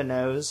finger under the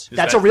nose.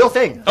 That's that- a real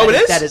thing. Oh, it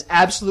is? That is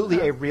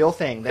absolutely a real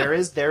thing. There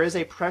is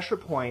a pressure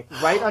point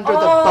right under the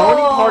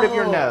bony part of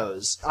your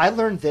nose. I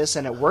learned this,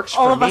 and it works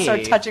for me. All of us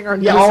are touching our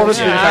Yeah, all of us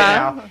noses. are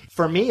right now.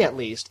 For me, at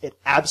least, it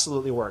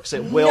absolutely works.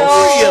 It will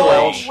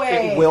No squelch.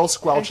 way. It will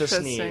squelch a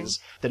Interesting. sneeze.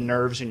 The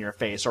nerves in your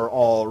face are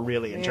all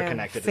really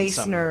interconnected in face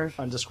some nerve.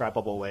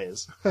 undescribable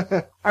ways.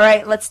 All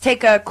right, let's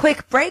take a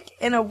quick break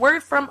and a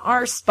word from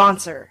our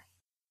sponsor.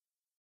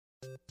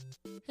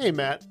 Hey,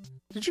 Matt,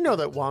 did you know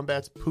that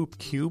wombats poop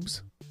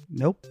cubes?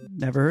 Nope,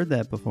 never heard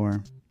that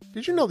before.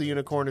 Did you know the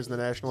unicorn is the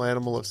national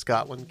animal of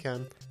Scotland,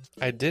 Ken?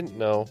 I didn't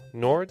know,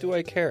 nor do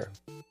I care.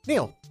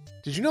 Neil,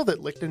 did you know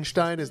that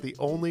Liechtenstein is the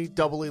only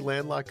doubly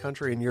landlocked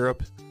country in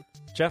Europe?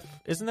 Jeff,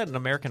 isn't that an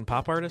American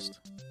pop artist?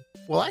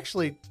 Well,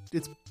 actually,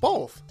 it's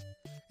both.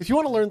 If you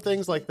want to learn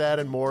things like that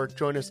and more,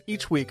 join us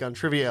each week on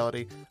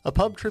Triviality, a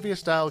pub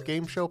trivia-style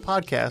game show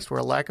podcast where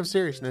a lack of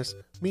seriousness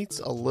meets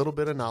a little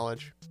bit of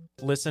knowledge.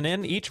 Listen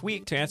in each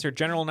week to answer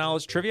general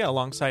knowledge trivia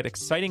alongside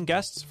exciting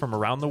guests from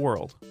around the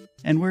world.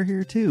 And we're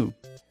here too.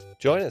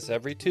 Join us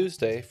every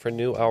Tuesday for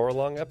new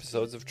hour-long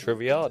episodes of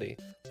Triviality,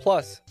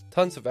 plus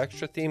tons of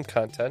extra theme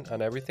content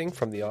on everything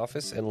from The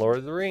Office and Lord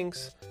of the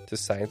Rings to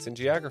science and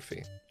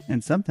geography.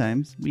 And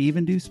sometimes we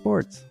even do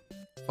sports.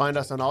 Find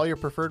us on all your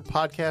preferred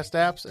podcast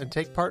apps and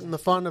take part in the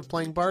fun of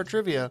playing bar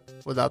trivia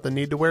without the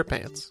need to wear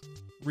pants.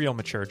 Real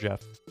mature,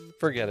 Jeff.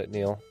 Forget it,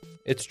 Neil.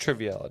 It's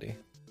Triviality.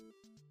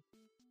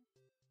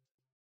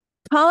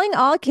 Calling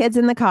all kids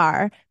in the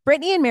car.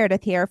 Brittany and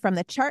Meredith here from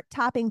the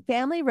chart-topping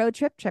Family Road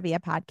Trip Trivia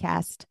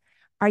Podcast.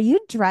 Are you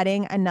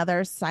dreading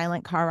another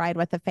silent car ride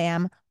with the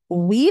fam?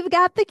 We've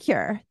got the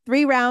cure.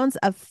 3 rounds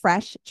of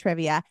fresh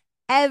trivia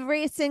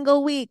every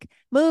single week.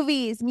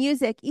 Movies,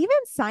 music, even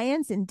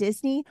science and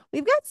Disney.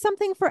 We've got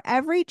something for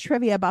every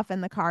trivia buff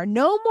in the car.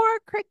 No more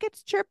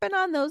crickets chirping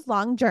on those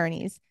long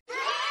journeys.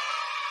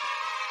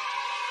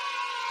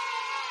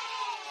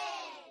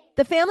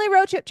 The Family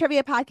Road Trip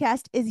Trivia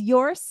Podcast is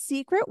your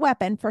secret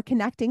weapon for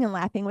connecting and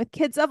laughing with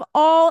kids of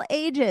all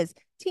ages.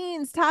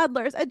 Teens,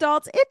 toddlers,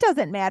 adults, it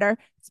doesn't matter.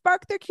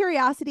 Spark their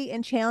curiosity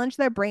and challenge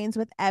their brains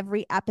with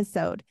every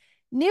episode.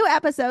 New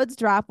episodes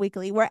drop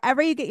weekly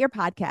wherever you get your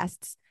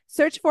podcasts.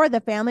 Search for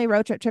the Family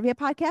Road Trip Trivia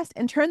Podcast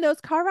and turn those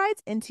car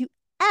rides into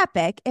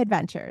epic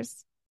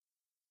adventures.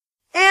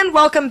 And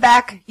welcome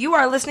back. You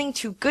are listening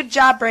to Good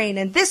Job Brain,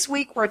 and this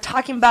week we're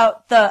talking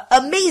about the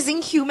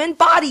amazing human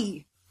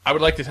body. I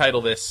would like to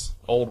title this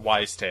Old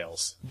Wise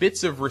Tales.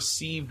 Bits of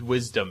received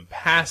wisdom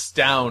passed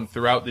down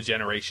throughout the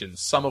generations,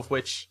 some of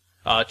which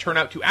turn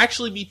out to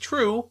actually be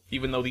true,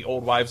 even though the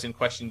old wives in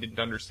question didn't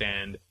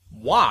understand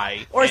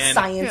why. Or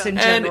science in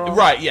general.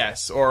 Right,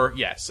 yes.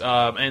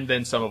 And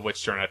then some of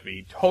which turn out to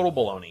be total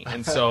baloney.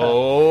 And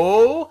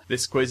so,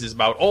 this quiz is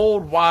about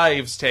old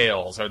wives'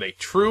 tales. Are they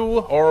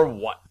true or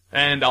what?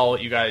 And I'll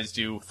let you guys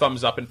do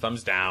thumbs up and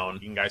thumbs down.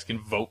 You guys can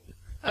vote.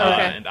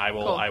 Okay. And I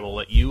will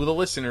let you, the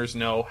listeners,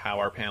 know how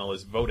our panel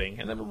is voting,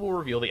 and then we'll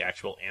reveal the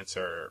actual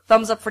answer.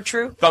 Thumbs up for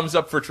true? Thumbs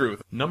up for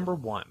truth. Number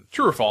 1.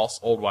 True or false,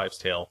 old wives'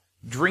 tale.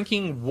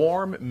 Drinking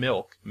warm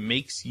milk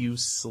makes you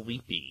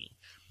sleepy.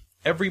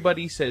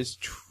 Everybody says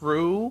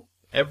true.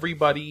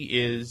 Everybody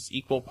is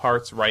equal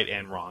parts right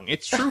and wrong.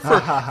 It's true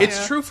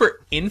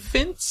for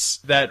infants,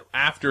 that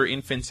after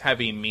infants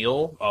have a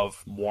meal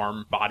of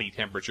warm body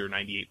temperature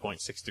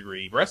 98.6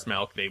 degree breast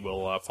milk, they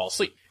will fall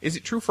asleep. Is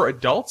it true for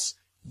adults?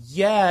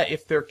 Yeah,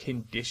 if they're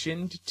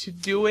conditioned to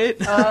do it.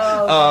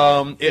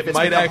 Oh, it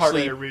might actually part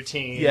of their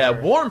routine. Yeah,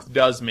 warmth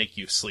does make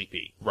you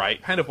sleepy, right?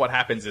 Kind of what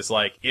happens is,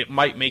 like, it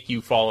might make you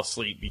fall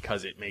asleep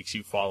because it makes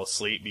you fall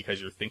asleep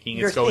because you're thinking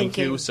it's going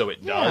to, so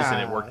it does,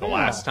 and it worked the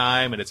last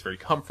time, and it's very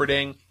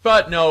comforting.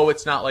 But no,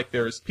 it's not like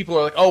people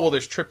are like, oh, well,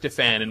 there's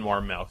tryptophan in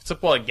warm milk. It's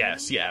like, well, I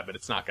guess, yeah, but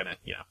it's not gonna,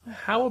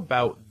 How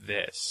about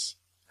this?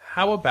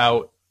 How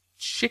about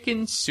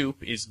chicken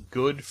soup is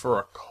good for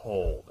a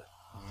cold?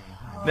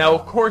 Now,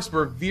 of course,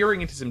 we're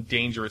veering into some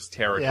dangerous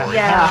territory.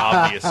 Yeah.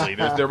 Obviously,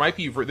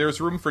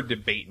 there's room for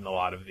debate in a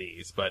lot of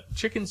these, but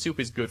chicken soup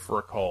is good for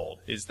a cold.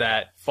 Is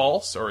that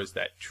false or is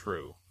that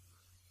true?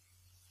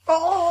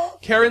 Oh.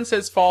 Karen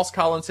says false,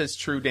 Colin says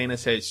true, Dana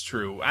says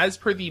true. As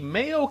per the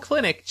Mayo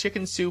Clinic,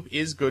 chicken soup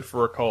is good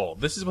for a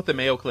cold. This is what the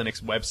Mayo Clinic's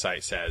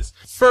website says.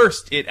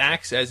 First, it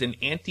acts as an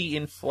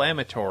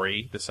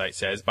anti-inflammatory, the site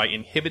says, by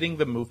inhibiting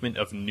the movement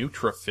of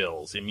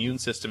neutrophils, immune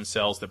system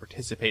cells that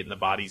participate in the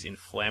body's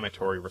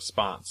inflammatory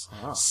response.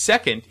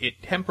 Second,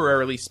 it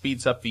temporarily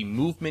speeds up the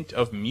movement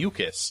of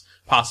mucus,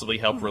 possibly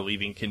help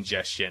relieving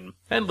congestion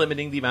and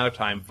limiting the amount of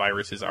time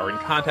viruses are in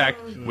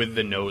contact with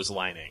the nose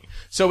lining.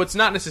 So it's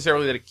not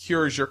necessarily that it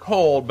cures your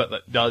cold, but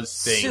that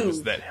does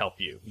things that help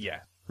you. Yeah.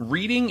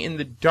 Reading in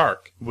the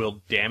dark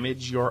will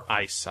damage your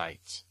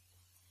eyesight.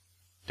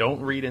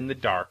 Don't read in the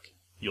dark.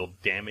 You'll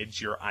damage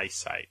your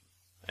eyesight.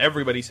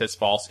 Everybody says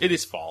false. It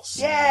is false.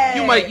 Yay!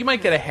 You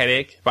might get a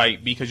headache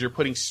because you're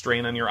putting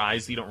strain on your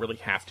eyes that you don't really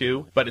have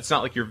to, but it's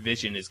not like your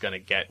vision is going to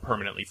get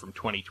permanently from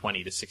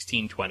 20/20 to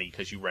 16/20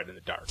 because you read in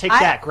the dark. Take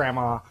that,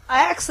 Grandma.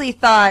 I actually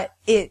thought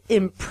it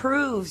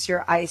improves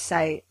your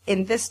eyesight,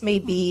 and this may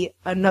be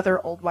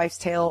another old wives'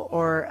 tale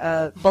or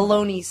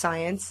baloney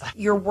science.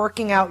 You're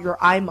working out your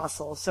eye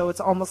muscle, so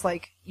it's almost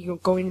like you're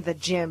going to the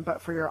gym,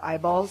 but for your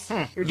eyeballs.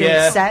 You're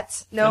doing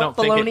sets. No, I don't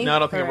baloney? think I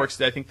don't think it works.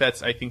 I think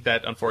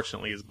that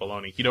unfortunately is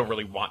baloney. You don't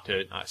really want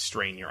to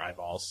strain your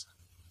eyeballs.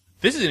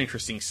 This is an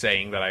interesting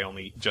saying that I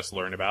only just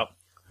learned about.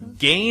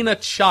 Gain a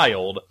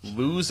child,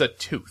 lose a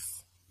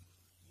tooth.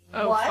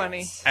 Oh, What?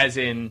 funny. As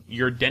in,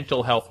 your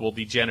dental health will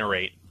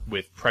degenerate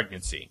with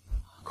pregnancy.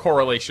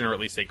 Correlation, or at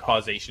least a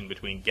causation,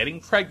 between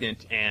getting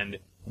pregnant and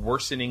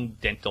worsening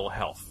dental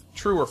health.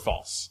 True or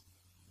false?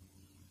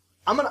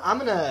 I'm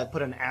gonna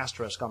put an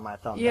asterisk on my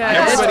thumb.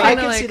 Yeah, I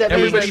can see that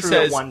being Everybody true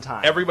says at one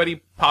time.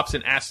 Everybody pops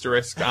an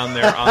asterisk on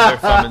their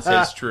thumb and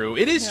says true.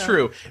 It is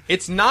true.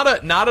 It's not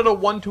at a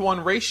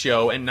 1-to-1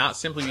 ratio, and not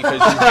simply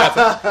because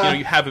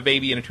you have a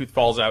baby and a tooth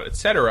falls out,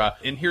 etc.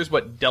 And here's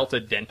what Delta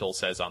Dental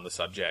says on the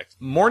subject: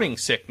 morning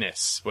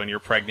sickness when you're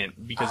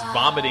pregnant, because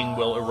vomiting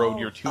will erode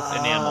your tooth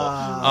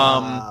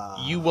enamel.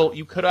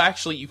 You could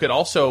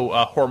also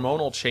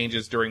hormonal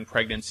changes during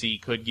pregnancy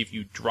could give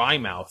you dry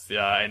mouth,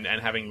 and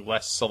having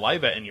less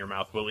saliva in your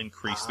mouth will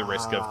increase the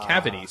risk of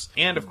cavities.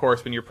 And of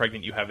course, when you're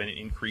pregnant, you have an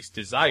increased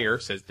desire,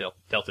 says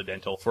Delta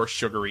Dental, for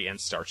sugary and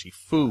starchy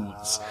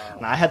foods.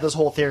 And I had this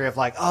whole theory of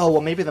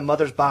maybe the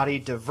mother's body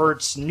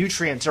diverts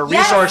nutrients or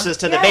resources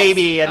to the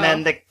baby, and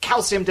then the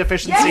calcium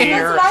deficiency.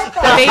 That's what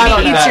The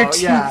baby eats your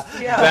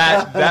tooth.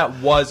 Yeah. That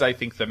was, I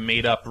think, the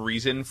made-up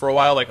reason for a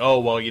while. It's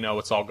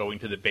all going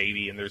to the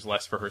baby, and there's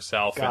less for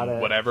herself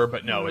whatever.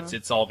 But no,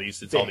 it's all these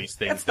things.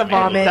 That's the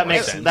vomit. That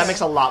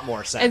makes a lot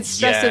more sense. And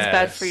stress is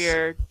bad for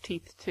your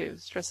teeth, too.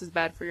 Stress is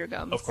bad for your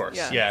gums. Of course,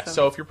 yeah.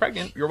 So if you're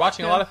pregnant, you're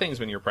watching a lot of things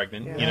when you're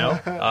pregnant,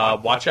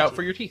 watch out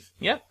for your teeth.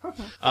 Yeah.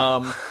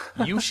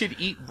 You should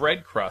eat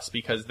bread crust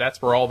because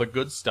that's where all the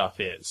good stuff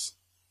is.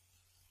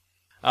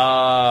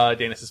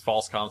 Dana says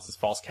false, Colin says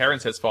false,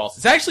 Karen says false.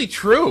 It's actually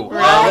true.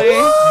 Really?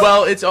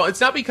 Well, it's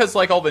not because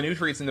all the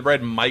nutrients in the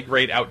bread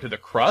migrate out to the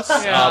crust,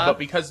 but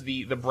because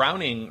the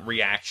browning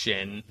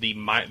reaction, the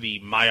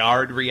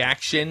Maillard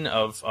reaction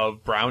of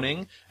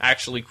browning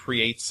actually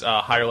creates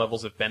higher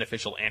levels of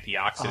beneficial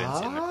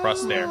antioxidants in the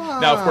crust there.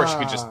 Now, of course, you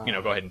could just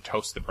go ahead and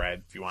toast the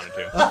bread if you wanted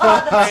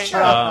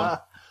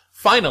to.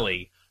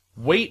 Finally,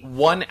 wait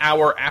 1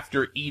 hour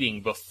after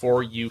eating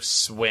before you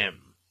swim.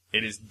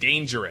 It is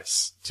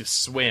dangerous to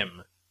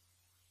swim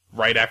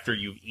right after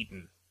you've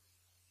eaten.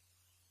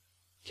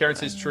 Karen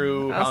says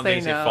true. I'll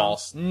say say no.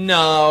 false.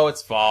 No,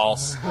 it's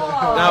false.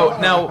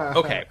 Now,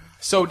 okay.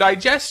 So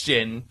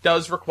digestion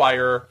does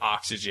require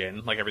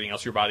oxygen, like everything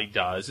else your body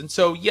does. And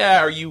so,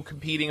 are you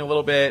competing a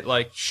little bit?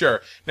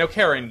 Sure. Now,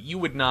 Karen, you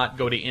would not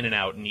go to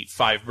In-N-Out and eat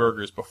 5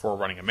 burgers before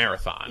running a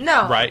marathon.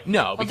 No. Right?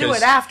 No. I'll do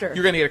it after.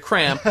 You're going to get a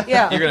cramp.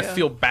 Yeah. You're going to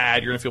feel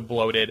bad. You're going to feel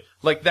bloated.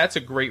 That's a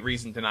great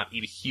reason to not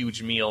eat a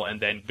huge meal and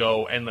then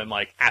go and then,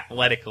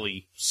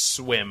 athletically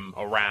swim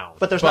around.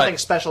 But there's nothing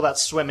special about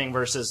swimming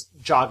versus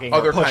jogging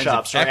or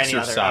push-ups or any other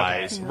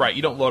exercise. Okay. Right.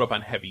 You don't load up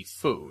on heavy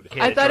food.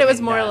 I thought it was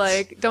more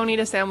don't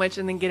eat a sandwich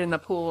and then get in the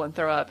pool and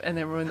throw up and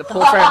then ruin the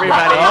pool for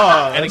everybody.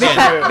 And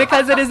again,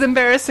 because it is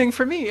embarrassing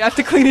for me. I have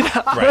to clean it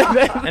up.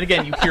 Right. And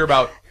again, you hear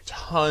about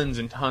tons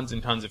and tons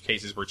and tons of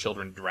cases where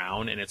children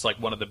drown, and it's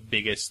one of the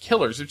biggest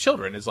killers of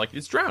children is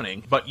it's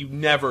drowning. But you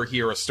never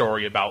hear a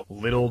story about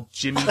little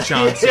Jimmy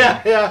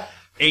Johnson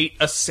ate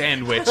a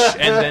sandwich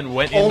and then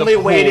went in the pool. Only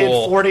waited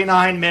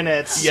 49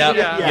 minutes.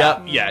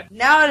 Yep.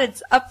 Now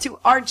it's up to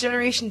our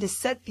generation to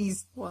set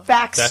these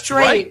facts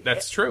straight. Right.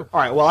 That's true. All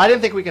right. Well, I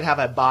didn't think we could have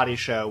a body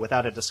show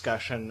without a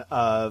discussion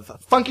of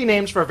funky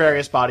names for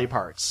various body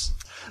parts.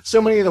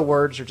 So many of the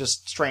words are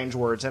just strange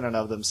words in and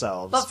of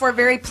themselves. But for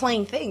very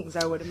plain things,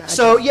 I would imagine.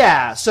 So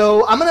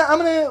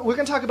we're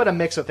gonna talk about a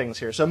mix of things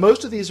here. So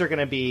most of these are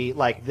gonna be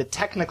the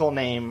technical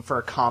name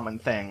for common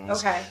things.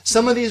 Okay.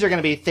 Some of these are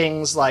gonna be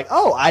things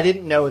I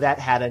didn't know that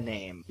had a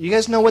name. You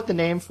guys know what the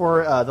name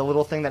for the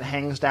little thing that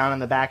hangs down in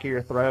the back of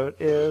your throat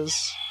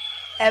is?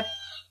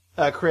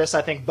 Chris,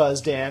 I think,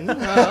 buzzed in.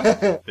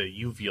 The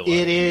uvula.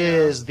 It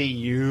is the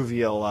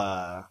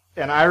uvula.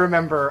 And I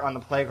remember on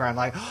the playground,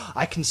 like, oh,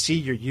 I can see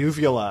your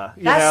uvula.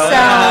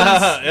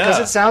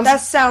 That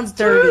sounds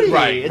dirty.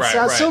 Right.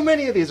 So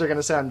many of these are going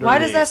to sound dirty. Why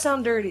does that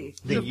sound dirty?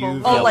 The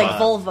uvula. Oh, like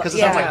vulva. Because it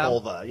sounds like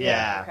vulva.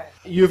 Yeah. Okay.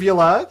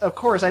 Uvula, of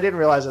course, I didn't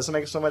realize this. It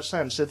makes so much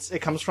sense. It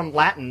comes from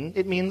Latin.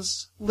 It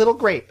means little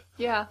grape.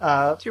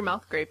 Yeah. It's your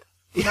mouth grape.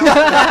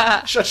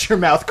 Shut your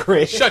mouth,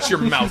 grape. Shut your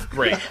mouth,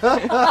 grape.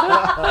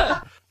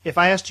 If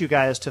I asked you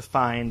guys to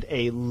find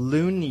a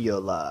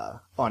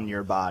lunula on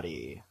your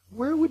body,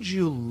 where would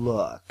you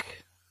look?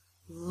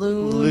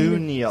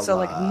 Lunula. So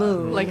like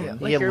moon. Like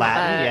your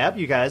Latin, yep,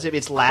 you guys.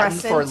 It's Latin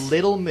for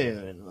little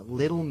moon.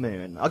 Little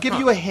moon. I'll give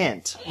you a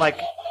hint.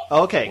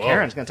 Okay, whoa.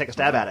 Karen's going to take a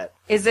stab at it.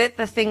 Is it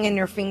the thing in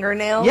your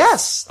fingernails?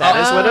 Yes, that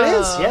is what it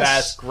is. Yes.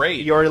 That's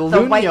great. Your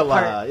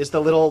lunula is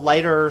the little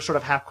lighter sort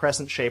of half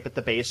crescent shape at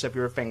the base of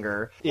your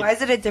finger. Why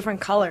is it a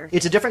different color?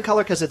 It's a different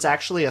color because it's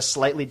actually a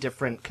slightly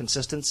different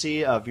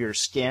consistency of your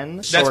skin.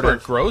 That's where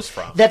it grows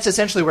from. That's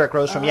essentially where it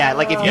grows from. Yeah,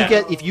 like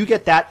if you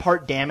get that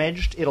part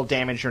damaged, it'll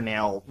damage your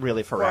nail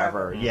really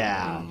forever.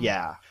 Yeah,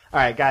 yeah. All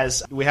right,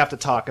 guys, we have to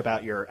talk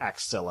about your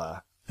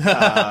axilla.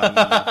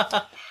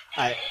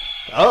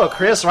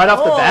 Chris, right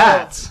off the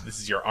bat. This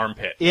is your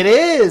armpit. It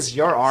is.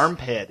 Your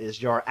armpit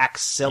is your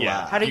axilla.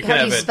 Yeah. How do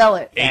you spell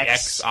it?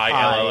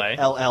 A-X-I-L-L-A.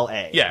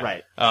 L-L-A. Yeah.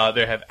 Right.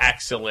 They have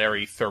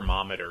axillary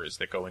thermometers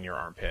that go in your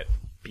armpit.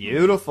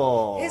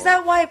 Beautiful. Is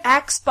that why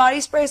Axe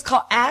body spray is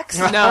called Axe?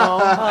 No,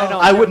 I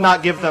don't. I would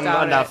not give them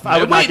enough. I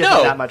would not give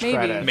them that much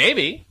credit.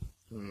 Maybe.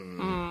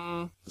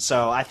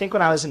 So I think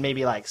when I was in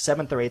maybe like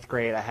 7th or 8th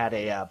grade, I had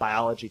a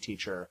biology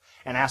teacher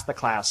and asked the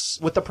class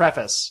with the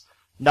preface,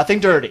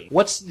 nothing dirty.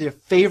 What's your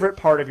favorite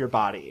part of your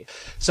body?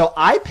 So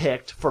I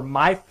picked for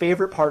my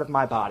favorite part of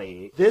my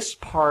body, this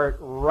part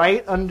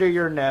right under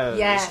your nose.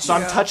 Yes. So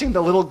I'm touching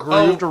the little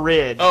grooved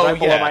ridge right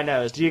below my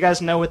nose. Do you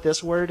guys know what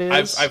this word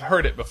is? I've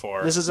heard it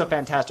before. This is a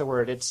fantastic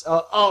word. It's,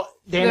 Dana.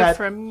 The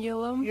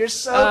frenulum? You're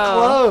so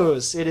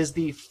close. It is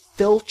the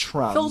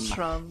philtrum.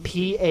 Philtrum.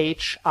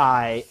 P-H-I-L-T-R-U-M.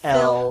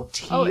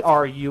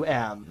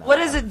 What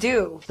does it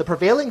do? The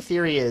prevailing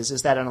theory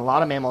is that in a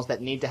lot of mammals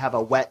that need to have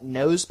a wet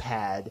nose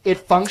pad, it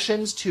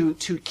functions to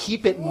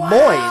keep it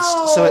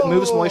moist, so it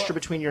moves moisture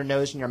between your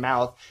nose and your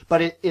mouth.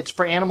 But it's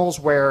for animals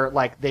where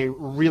like they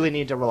really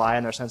need to rely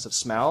on their sense of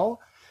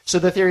smell. So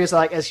the theory is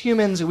like, as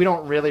humans, we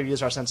don't really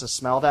use our sense of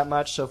smell that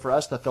much. So for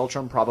us, the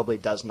philtrum probably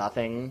does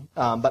nothing.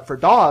 But for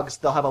dogs,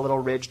 they'll have a little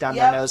ridge down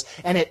their nose,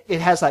 and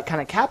it has that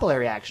kind of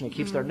capillary action. It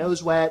keeps their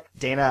nose wet.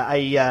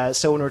 Dana,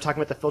 so when we were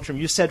talking about the philtrum,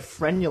 you said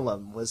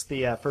frenulum was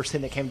the first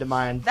thing that came to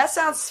mind. That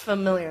sounds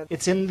familiar.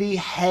 It's in the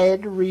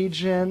head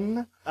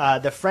region.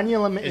 The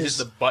frenulum is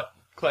it the butt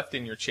cleft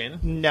in your chin?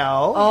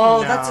 No.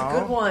 Oh, that's a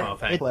good one. Oh,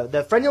 thanks.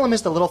 The frenulum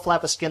is the little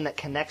flap of skin that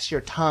connects your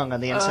tongue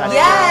on the inside of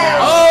your Yes!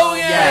 mouth. Oh,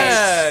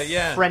 yeah!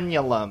 Yeah.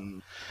 Frenulum.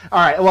 All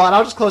right, well, and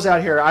I'll just close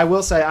out here. I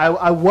will say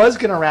I was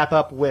going to wrap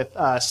up with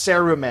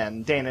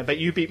cerumen, Dana, but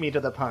you beat me to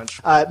the punch.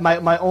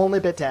 My only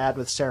bit to add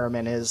with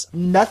cerumen is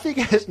nothing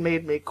has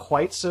made me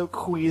quite so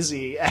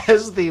queasy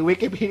as the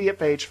Wikipedia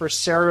page for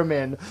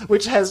cerumen,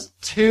 which has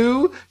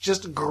 2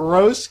 just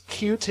gross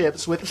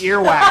Q-tips with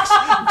earwax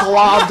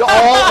globbed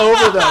all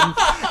over them.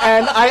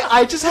 And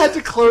I just had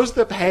to close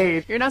the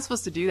page. You're not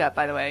supposed to do that,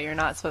 by the way. You're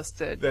not supposed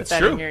to put that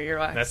true. in your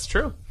earwax. That's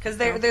true. Because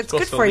it's good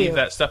to for leave you.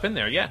 that stuff in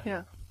there, yeah.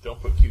 Yeah. Don't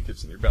put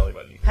Q-tips in your belly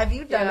button. Have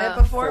you done it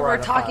before? 4 We're out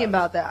of talking 5.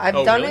 about that.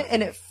 I've done it,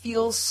 and it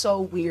feels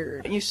so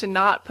weird. You should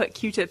not put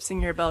Q-tips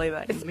in your belly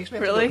button. It makes me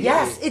really?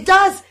 Yes, it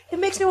does. It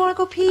makes me want to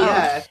go pee.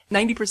 Yeah.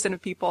 90%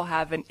 of people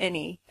have an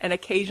innie, and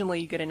occasionally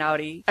you get an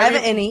outie. I have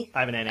an innie. I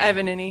have an innie. I have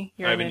an innie.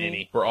 You're I have an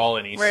innie. We're all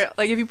innies. Where,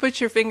 like, if you put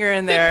your finger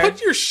in there.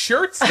 Put your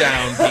shirts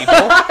down, people.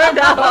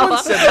 No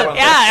one said that on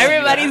Yeah, this.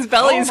 everybody's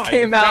bellies Oh my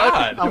came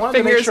God. out. I wanted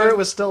to make sure it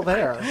was still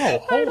there.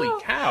 Oh, holy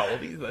cow.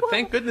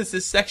 Thank goodness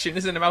this section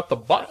isn't about the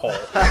butthole.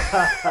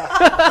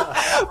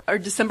 Or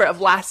December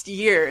of last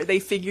year, they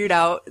figured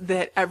out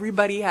that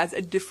everybody has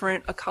a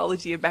different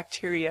ecology of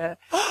bacteria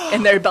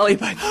in their belly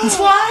buttons.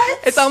 What?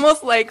 It's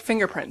almost like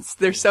fingerprints.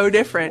 They're so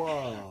different.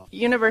 Whoa.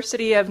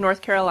 University of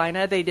North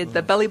Carolina, they did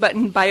the belly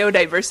button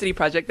biodiversity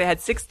project. They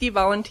had 60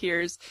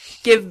 volunteers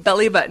give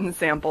belly button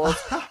samples,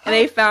 and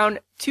they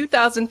found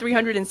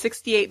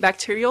 2,368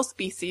 bacterial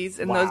species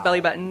in those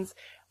belly buttons.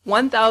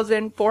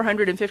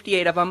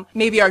 1,458 of them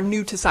maybe are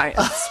new to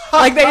science.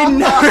 Like they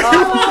never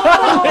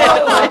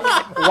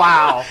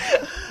Wow.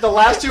 The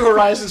last 2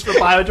 horizons for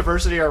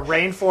biodiversity are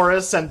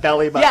rainforests and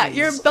belly buttons.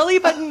 Yeah, your belly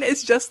button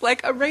is just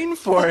like a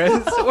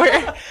rainforest.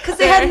 Because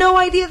they had no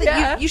idea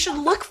that you should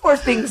look for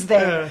things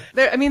there.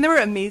 There were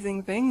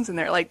amazing things in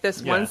there. Like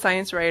this one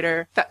science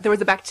writer, there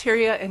was a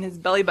bacteria in his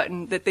belly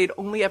button that they'd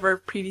only ever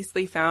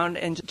previously found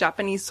in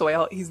Japanese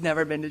soil. He's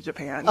never been to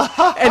Japan.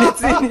 And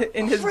it's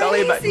in his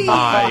belly button.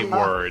 My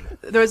word.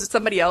 There was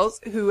somebody else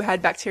who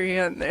had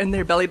bacteria in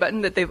their belly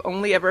button that they've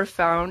only ever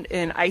found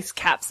in ice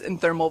caps and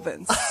thermal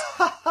vents.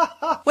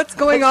 what's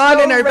going on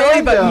in our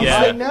belly buttons.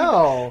 Yeah. I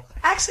know.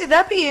 Actually,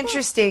 that'd be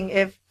interesting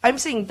if I'm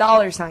seeing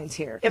dollar signs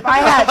here. If I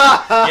had,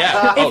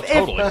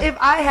 totally. if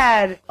I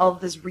had all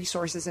of these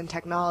resources and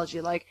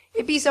technology, like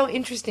it'd be so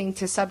interesting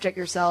to subject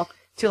yourself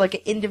to like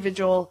an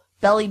individual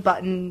belly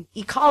button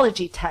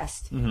ecology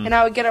test, and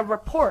I would get a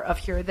report of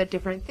here are the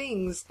different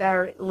things that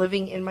are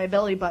living in my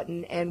belly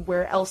button and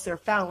where else they're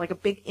found, like a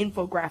big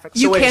infographic.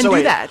 You can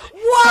do that.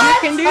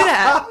 What? You can do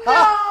that.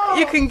 No!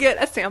 You can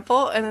get a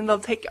sample and then they'll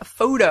take a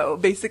photo.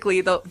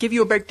 Basically, they'll give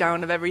you a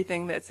breakdown of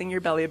everything that's in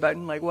your belly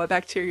button, like what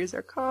bacteria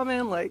are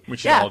common, like... We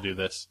should all do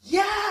this.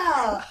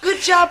 Yeah!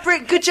 Good job,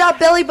 Britt. Good job,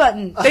 belly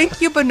button.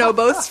 Thank you,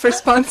 Bonobos, for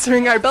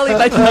sponsoring our belly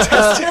button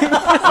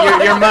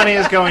testing. Your money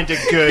is going to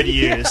good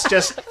use.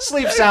 Just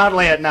sleep soundly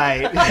at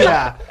night.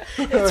 Yeah.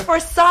 It's for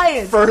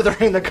science.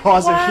 Furthering the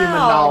cause of human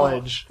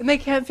knowledge. And they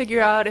can't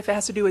figure out if it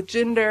has to do with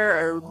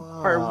gender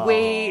or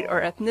weight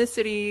or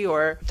ethnicity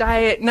or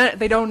diet. No,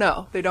 they don't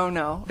know. They don't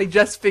know. They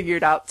just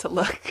figured out to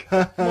look.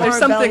 There's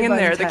something in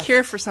there. The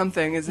cure for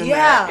something is in there.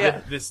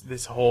 Yeah.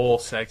 This whole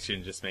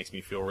section just makes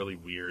me feel really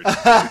weird.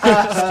 Just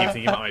keep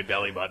thinking about my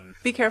belly button.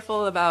 Be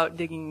careful about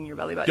digging your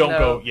belly button. Don't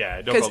go look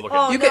at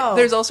it.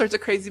 There's all sorts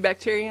of crazy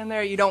bacteria in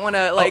there. You don't want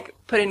to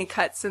put any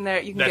cuts in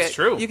there. That's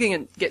true. You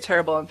can get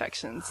terrible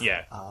infections.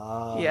 Yeah.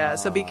 Yeah,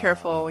 so be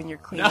careful when you're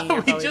cleaning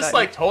your belly we just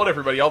button. told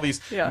everybody all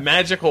these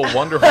magical,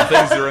 wonderful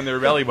things that are in their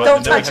belly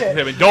button. Don't touch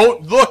it.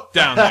 Don't look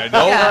down there.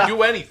 Don't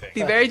do anything.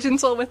 Be very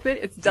gentle with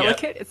it. It's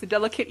delicate. It's a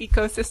delicate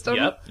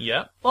ecosystem.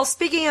 Yep. Well,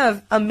 speaking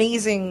of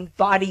amazing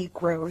body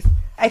growth,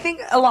 I think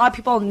a lot of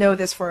people know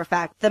this for a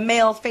fact. The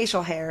male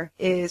facial hair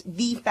is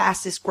the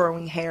fastest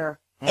growing hair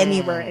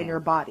anywhere in your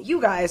body. You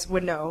guys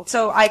would know.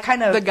 So I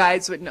kind of... The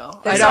guys would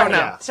know. I don't know.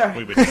 know. Sorry.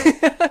 We would.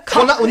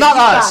 Well, not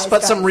us,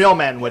 but some real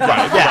men would know.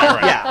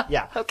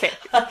 Yeah. Okay.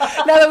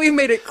 Now that we've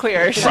made it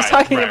clear, she's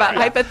talking about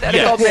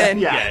hypothetical men.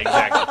 Yeah,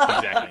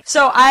 exactly.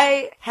 So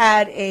I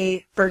had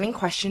a burning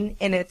question,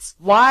 and it's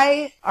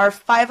why are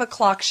 5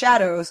 o'clock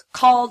shadows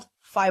called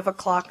 5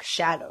 o'clock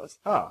shadows?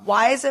 Oh.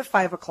 Why is it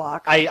 5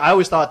 o'clock? I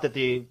always thought that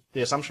the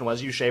assumption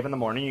was you shave in the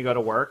morning, you go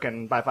to work,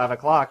 and by 5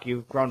 o'clock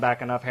you've grown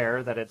back enough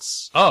hair that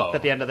it's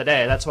at the end of the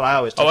day. That's what I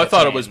always took I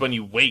thought to it was mean. when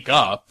you wake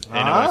up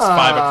and it was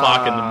 5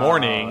 o'clock in the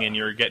morning and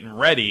you're getting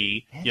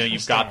ready.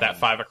 You've got that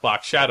 5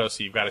 o'clock shadow,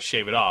 so you've got to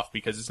shave it off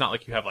because it's not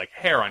like you have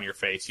hair on your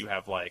face. You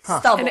have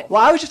stubble.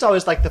 Well, I was just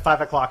always like the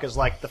 5 o'clock is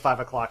like the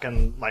 5 o'clock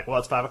and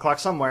it's 5 o'clock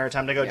somewhere.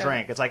 Time to go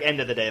drink. It's like end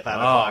of the day 5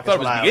 o'clock. I thought it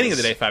was beginning of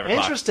the day 5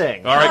 o'clock.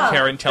 Interesting. All right,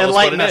 Karen, tell us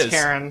what it is.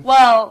 Karen.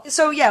 Well,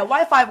 so yeah,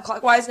 why 5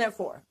 o'clock? Why isn't it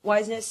 4? Why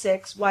isn't it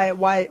 6? Why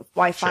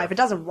 5? Sure. It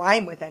doesn't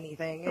rhyme with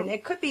anything. And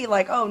it could be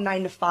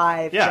 9 to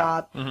 5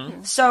 job.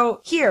 Mm-hmm.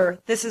 So here,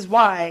 this is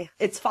why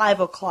it's 5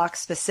 o'clock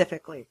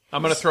specifically.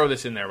 I'm going to throw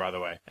this in there, by the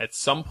way. At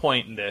some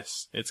point in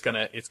this, it's going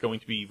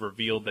to be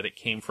revealed that it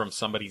came from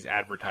somebody's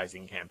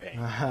advertising campaign.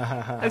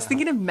 I was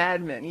thinking of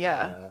Mad Men,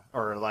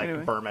 or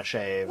Burma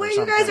Shave. Wait, or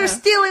something. you guys are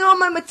stealing all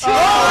my material.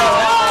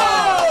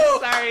 Oh!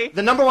 Sorry.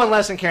 The number one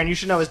lesson, Karen, you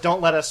should know is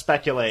don't let us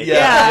speculate.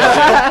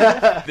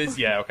 Yeah.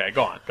 Okay,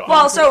 go on.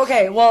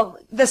 Well,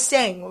 the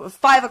saying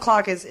 5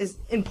 o'clock is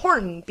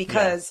important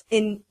because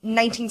in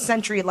 19th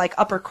century,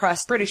 upper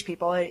crust British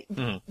people,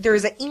 there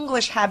is an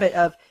English habit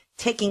of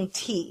taking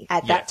tea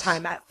at that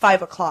time at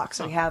 5 o'clock.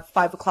 So we have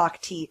 5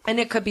 o'clock tea. And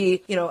it could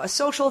be, a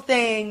social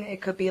thing.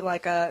 It could be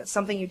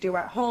something you do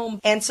at home.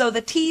 And so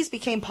the teas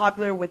became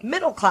popular with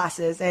middle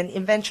classes and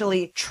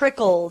eventually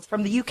trickled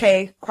from the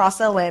UK across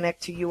the Atlantic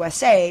to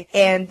USA.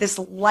 And this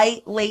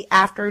late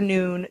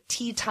afternoon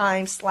tea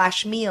time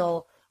 /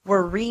 meal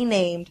were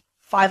renamed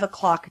 5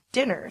 o'clock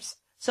dinners.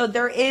 So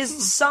there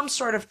is some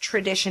sort of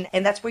tradition,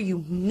 and that's where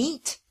you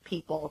meet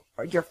people,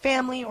 or your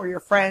family, or your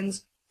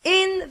friends.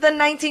 In the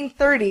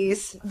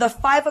 1930s, the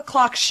 5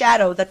 o'clock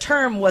shadow, the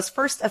term was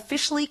first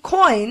officially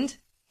coined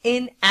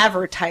in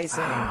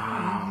advertising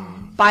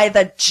by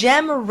the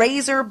Gem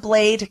Razor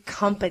Blade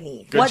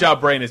Company. Good job,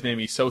 Brain has made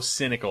me so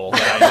cynical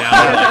that I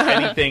now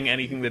like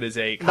anything that is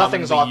a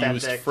commonly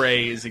used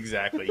phrase.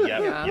 Exactly.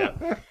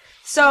 Yep.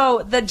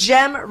 So the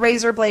Gem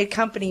Razor Blade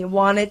Company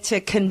wanted to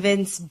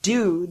convince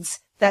dudes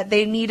that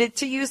they needed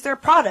to use their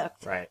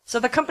product. Right.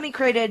 So the company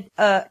created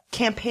a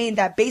campaign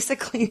that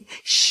basically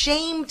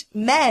shamed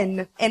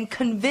men and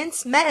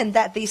convinced men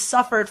that they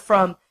suffered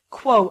from,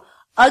 quote,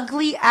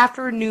 ugly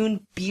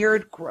afternoon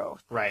beard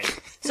growth. Right.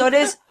 So it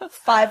is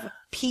 5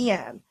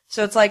 p.m.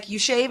 So it's like you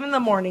shave in the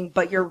morning,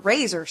 but your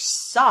razor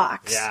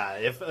sucks. Yeah,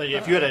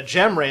 if you had a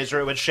gem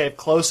razor, it would shave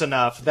close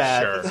enough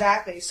that... Sure.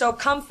 Exactly. So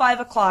come 5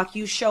 o'clock,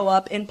 you show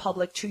up in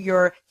public to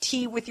your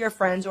tea with your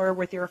friends or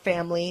with your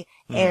family,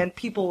 and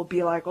people will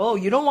be like, oh,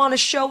 you don't want to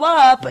show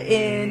up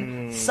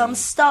in some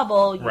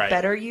stubble. You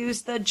better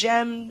use the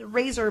gem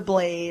razor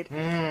blade.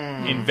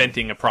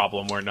 Inventing a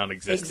problem where none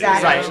existed.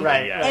 Exactly.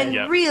 Right. Yeah,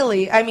 and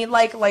really, I mean,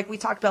 like we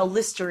talked about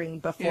Listerine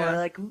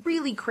before,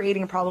 really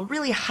creating a problem,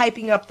 really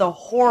hyping up the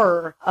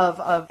horror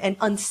of and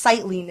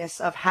unsightliness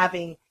of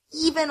having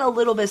even a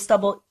little bit of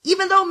stubble,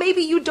 even though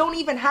maybe you don't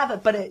even have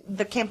it, but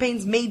the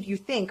campaigns made you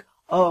think,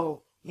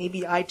 oh,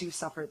 maybe I do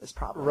suffer this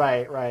problem.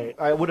 Right.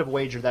 I would have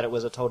wagered that it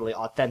was a totally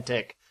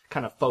authentic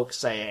kind of folk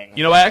saying.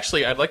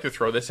 I'd like to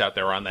throw this out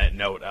there on that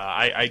note.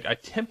 I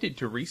attempted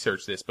to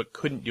research this, but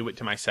couldn't do it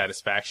to my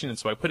satisfaction, and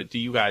so I put it to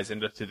you guys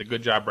and to the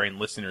Good Job Brain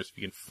listeners. If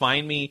you can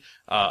find me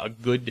a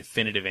good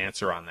definitive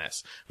answer on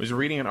this. I was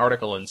reading an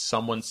article, and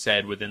someone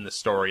said within the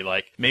story,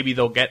 like, maybe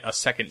they'll get a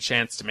second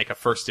chance to make a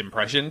first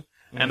impression.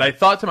 And I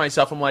thought to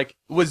myself, I'm like,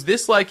 was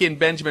this like in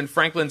Benjamin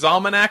Franklin's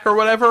Almanac or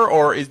whatever,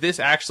 or is this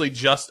actually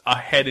just a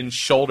Head and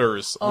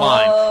Shoulders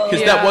line?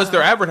 Because that was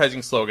their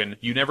advertising slogan.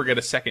 You never get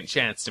a second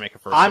chance to make a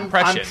first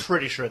impression. I'm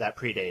pretty sure that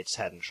predates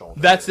Head and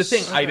Shoulders. That's the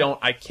thing.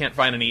 I can't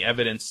find any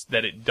evidence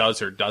that it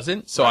does or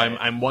doesn't. So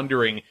I'm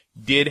wondering,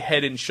 did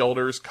Head and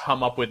Shoulders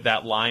come up with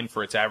that line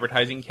for its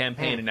advertising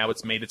campaign, and now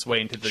it's made its way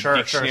into the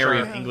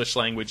dictionary of English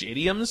language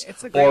idioms?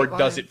 Or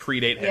does it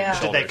predate Head and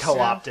Shoulders? Did they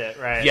co-opt it,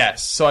 right?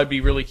 Yes. So I'd be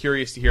really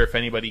curious to hear if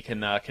anybody can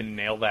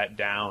nail that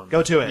down.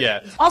 Go to it.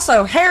 Yeah.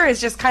 Also, hair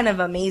is just kind of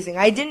amazing.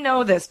 I didn't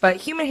know this, but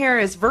human hair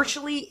is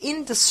virtually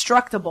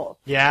indestructible.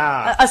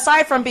 Yeah.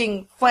 Aside from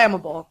being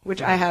flammable,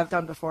 which I have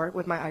done before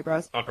with my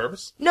eyebrows. On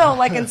purpose? No,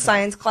 like in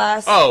science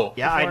class. Oh.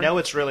 Yeah, I know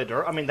it's really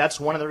durable. I mean, that's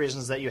one of the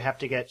reasons that you have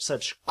to get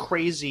such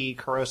crazy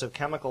corrosive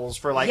chemicals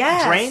for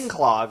drain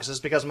clogs,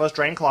 is because most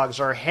drain clogs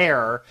are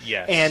hair.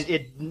 Yes. And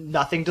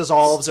nothing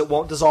dissolves. It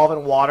won't dissolve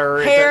in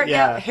water.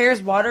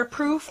 Hair's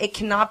waterproof. It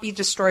cannot be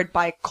destroyed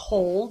by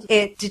cold.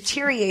 It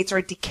deteriorates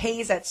or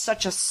decays at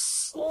such a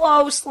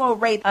slow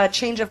rate. A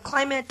change of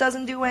climate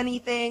doesn't do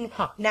anything.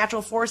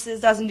 Natural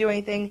forces doesn't do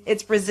anything.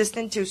 It's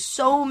resistant to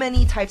so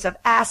many types of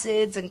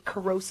acids and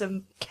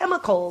corrosive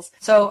chemicals.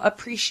 So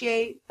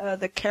appreciate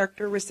the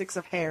characteristics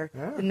of hair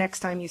the next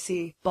time you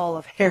see a ball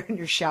of hair in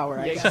your shower,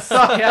 I guess. You're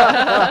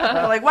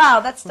like, wow,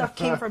 that stuff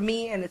came from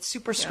me and it's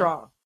super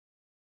strong.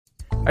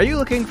 Are you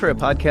looking for a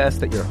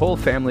podcast that your whole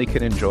family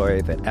can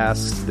enjoy that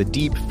asks the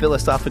deep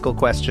philosophical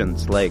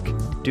questions like,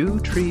 do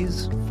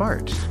trees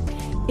fart?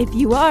 If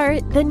you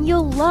are, then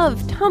you'll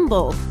love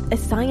Tumble, a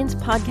science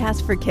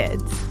podcast for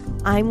kids.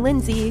 I'm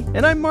Lindsay.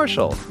 And I'm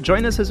Marshall.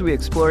 Join us as we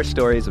explore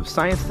stories of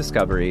science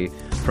discovery,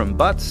 from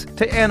butts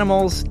to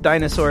animals,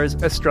 dinosaurs,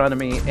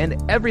 astronomy,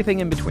 and everything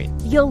in between.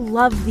 You'll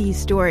love these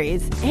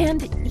stories,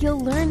 and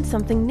you'll learn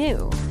something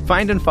new.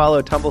 Find and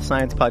follow Tumble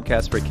Science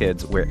Podcast for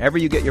Kids wherever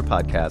you get your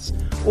podcasts,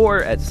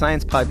 or at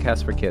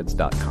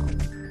sciencepodcastforkids.com.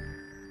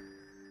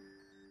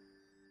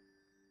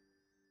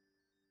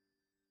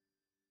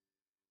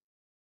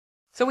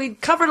 So we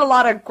covered a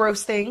lot of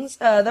gross things.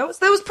 That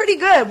was pretty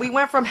good. We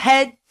went from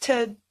head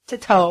to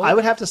toe. I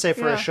would have to say,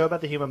 for a show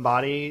about the human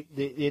body,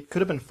 it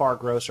could have been far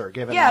grosser,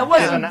 given it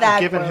wasn't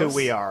that given gross. Who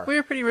we are. We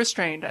were pretty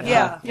restrained.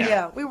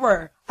 Yeah, we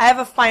were. I have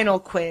a final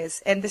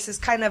quiz, and this is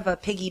kind of a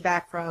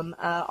piggyback from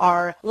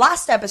our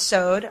last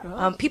episode.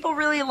 People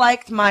really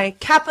liked my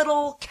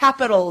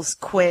capitals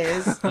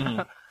quiz.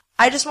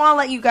 I just want to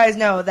let you guys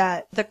know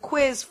that the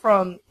quiz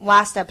from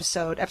last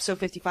episode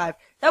 55,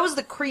 that was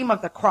the cream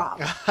of the crop.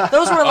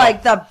 Those were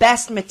like the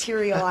best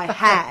material I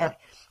had.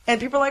 And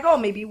people are like, oh,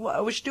 maybe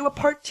we should do a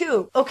part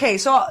 2. Okay,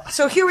 so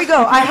here we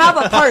go. I have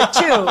a part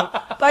 2,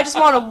 but I just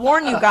want to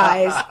warn you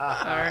guys.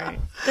 All right.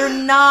 They're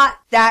not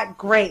that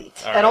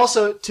great. And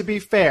also, to be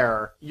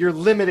fair, you're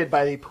limited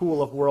by the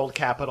pool of world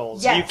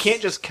capitals. Yes. You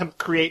can't just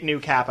create new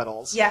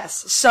capitals.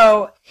 Yes.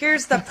 So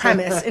here's the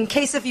premise. In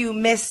case if you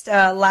missed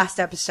last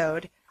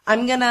episode,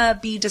 I'm gonna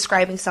be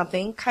describing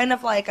something kind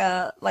of like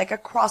a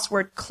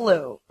crossword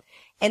clue.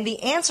 And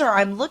the answer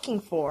I'm looking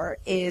for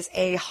is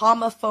a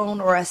homophone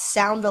or a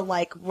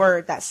sound-alike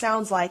word that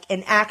sounds like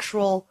an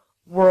actual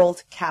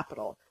world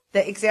capital.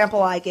 The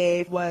example I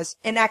gave was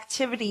an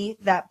activity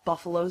that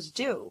buffaloes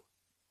do.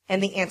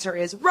 And the answer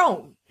is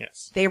Rome.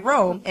 Yes. They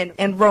roam,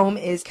 and Rome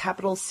is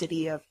capital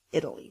city of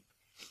Italy.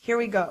 Here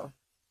we go.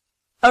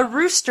 A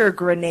rooster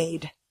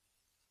grenade.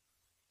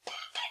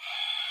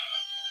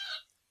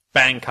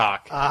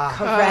 Bangkok.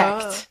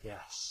 Correct.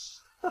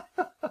 Yes.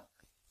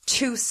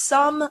 To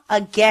some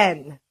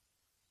again.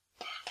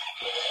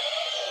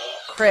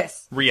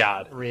 Chris.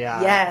 Riyadh.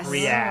 Yes.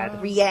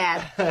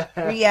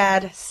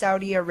 Riyadh,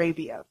 Saudi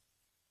Arabia.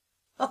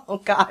 Oh,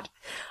 God.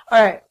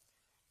 All right.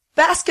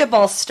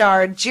 Basketball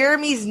star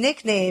Jeremy's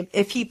nickname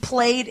if he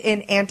played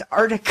in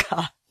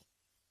Antarctica.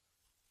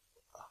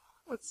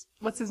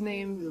 What's his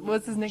name?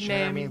 What's his nickname?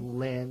 Jeremy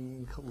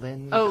Lynn.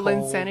 Oh,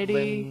 Lynn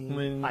Sanity.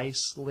 Lynn.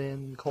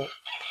 Iceland.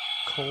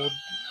 Cold.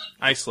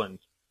 Iceland.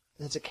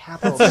 It's a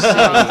capital city.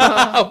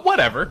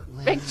 Whatever.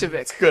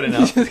 Reykjavik. It's good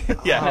enough.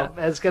 Yeah.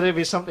 It's going to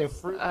be something.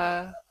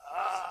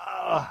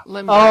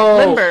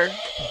 Limburg.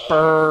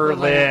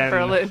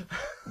 Berlin.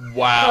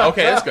 Wow.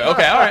 Okay, that's good.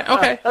 Okay, all right.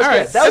 Okay, all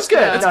right. That was good.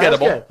 That's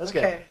gettable. That's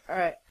good. Okay, all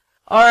right.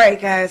 All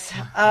right, guys.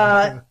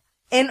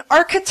 An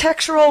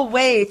architectural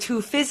way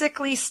to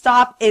physically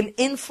stop an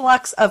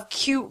influx of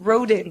cute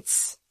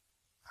rodents.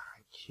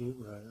 Cute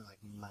rodents, like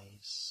mice.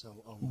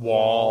 So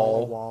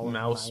Wall,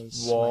 mouse,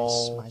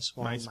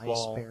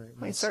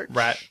 mice,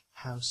 rat,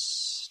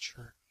 house,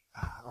 church,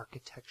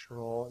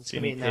 architectural. It's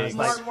gonna be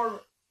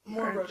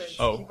more rodents.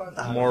 Oh,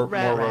 more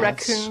rat,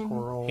 rodents.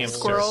 raccoon,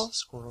 Hamster.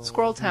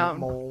 squirrel Town.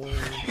 Mole.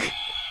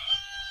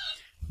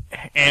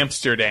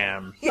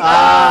 Amsterdam.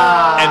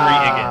 Ah. Henry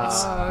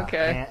Higgins. Oh,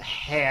 okay.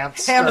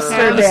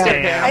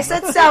 Amsterdam. I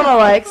said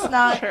sound-alikes,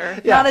 not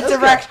a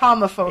direct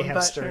homophone.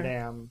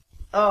 Amsterdam.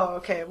 Oh,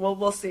 okay. Well,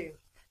 we'll see.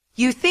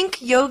 You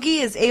think Yogi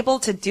is able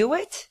to do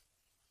it?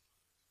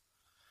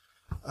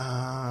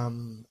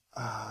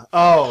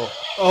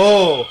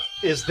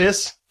 Is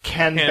this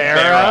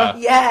Canberra?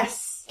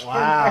 Yes.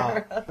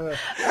 Wow. All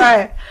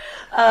right.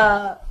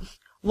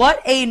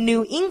 What a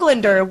New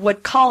Englander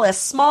would call a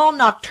small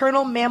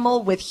nocturnal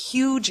mammal with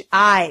huge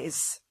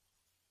eyes.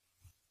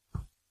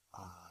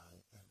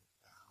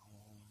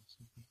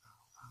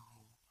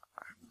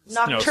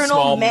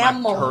 Nocturnal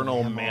mammal.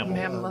 Nocturnal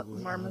mammal.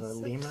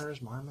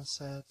 Lemurs,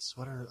 marmosets.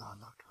 What are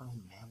nocturnal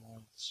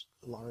mammals?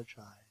 Large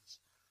eyes.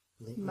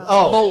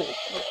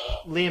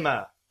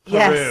 Lima.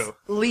 Yes, Peru.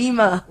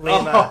 Lima.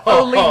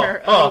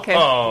 Lemur. Okay.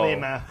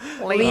 Lima.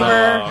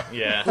 Lemur.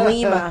 Yeah.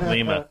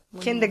 Lima.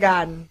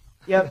 Kindergarten.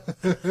 Yep.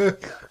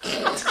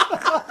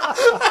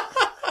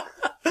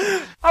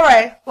 All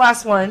right,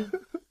 last one.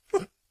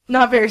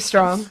 Not very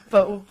strong,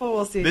 but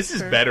we'll see. This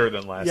is better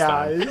than last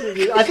time.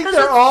 I think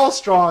they're all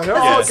strong. They're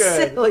all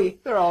good. Silly.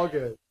 They're all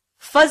good.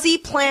 Fuzzy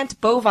plant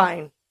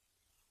bovine.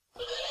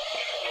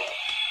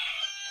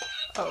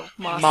 Oh,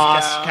 Moscow.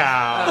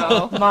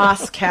 Moscow. Oh.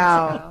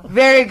 Moscow.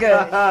 Very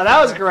good.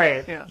 That was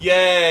great. Yeah.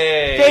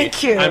 Yay!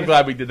 Thank you. I'm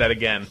glad we did that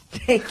again.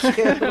 Thank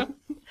you.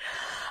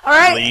 All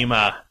right.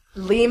 Lima.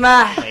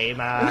 Lima.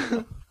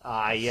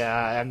 I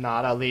am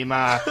not a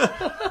Lima.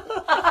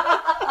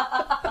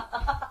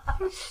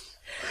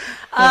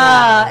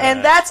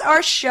 And that's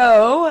our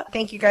show.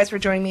 Thank you guys for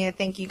joining me, and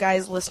thank you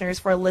guys, listeners,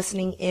 for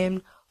listening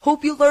in.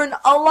 Hope you learned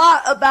a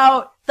lot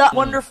about the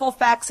wonderful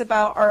facts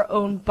about our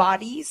own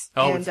bodies.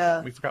 Oh, and,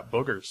 we forgot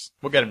boogers.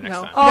 We'll get them next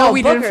time. Oh, No,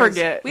 we didn't boogers.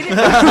 forget. We didn't.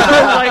 We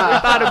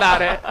thought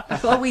about it.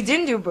 Well, we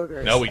didn't do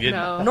boogers. No, we didn't.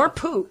 No. Nor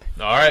poop.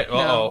 All right.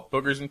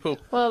 Boogers and poop.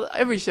 Well,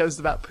 every show's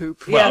about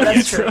poop. Yeah, Well,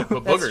 that's yeah, true.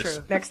 but That's boogers.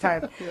 true. Next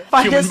time.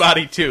 Find Human us-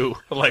 Body 2,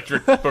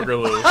 Electric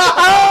Boogaloo.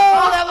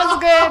 Oh, that was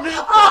good.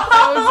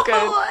 That was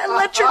good.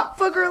 Electric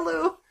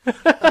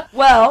Boogaloo.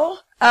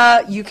 Well,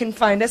 you can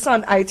find us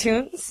on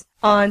iTunes,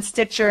 on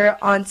Stitcher,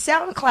 on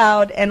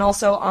SoundCloud, and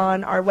also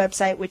on our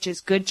website, which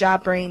is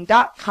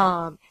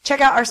goodjobbrain.com.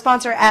 Check out our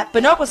sponsor at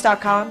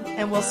bonobos.com,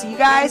 and we'll see you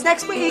guys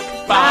next week.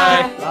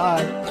 Bye.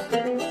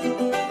 Bye.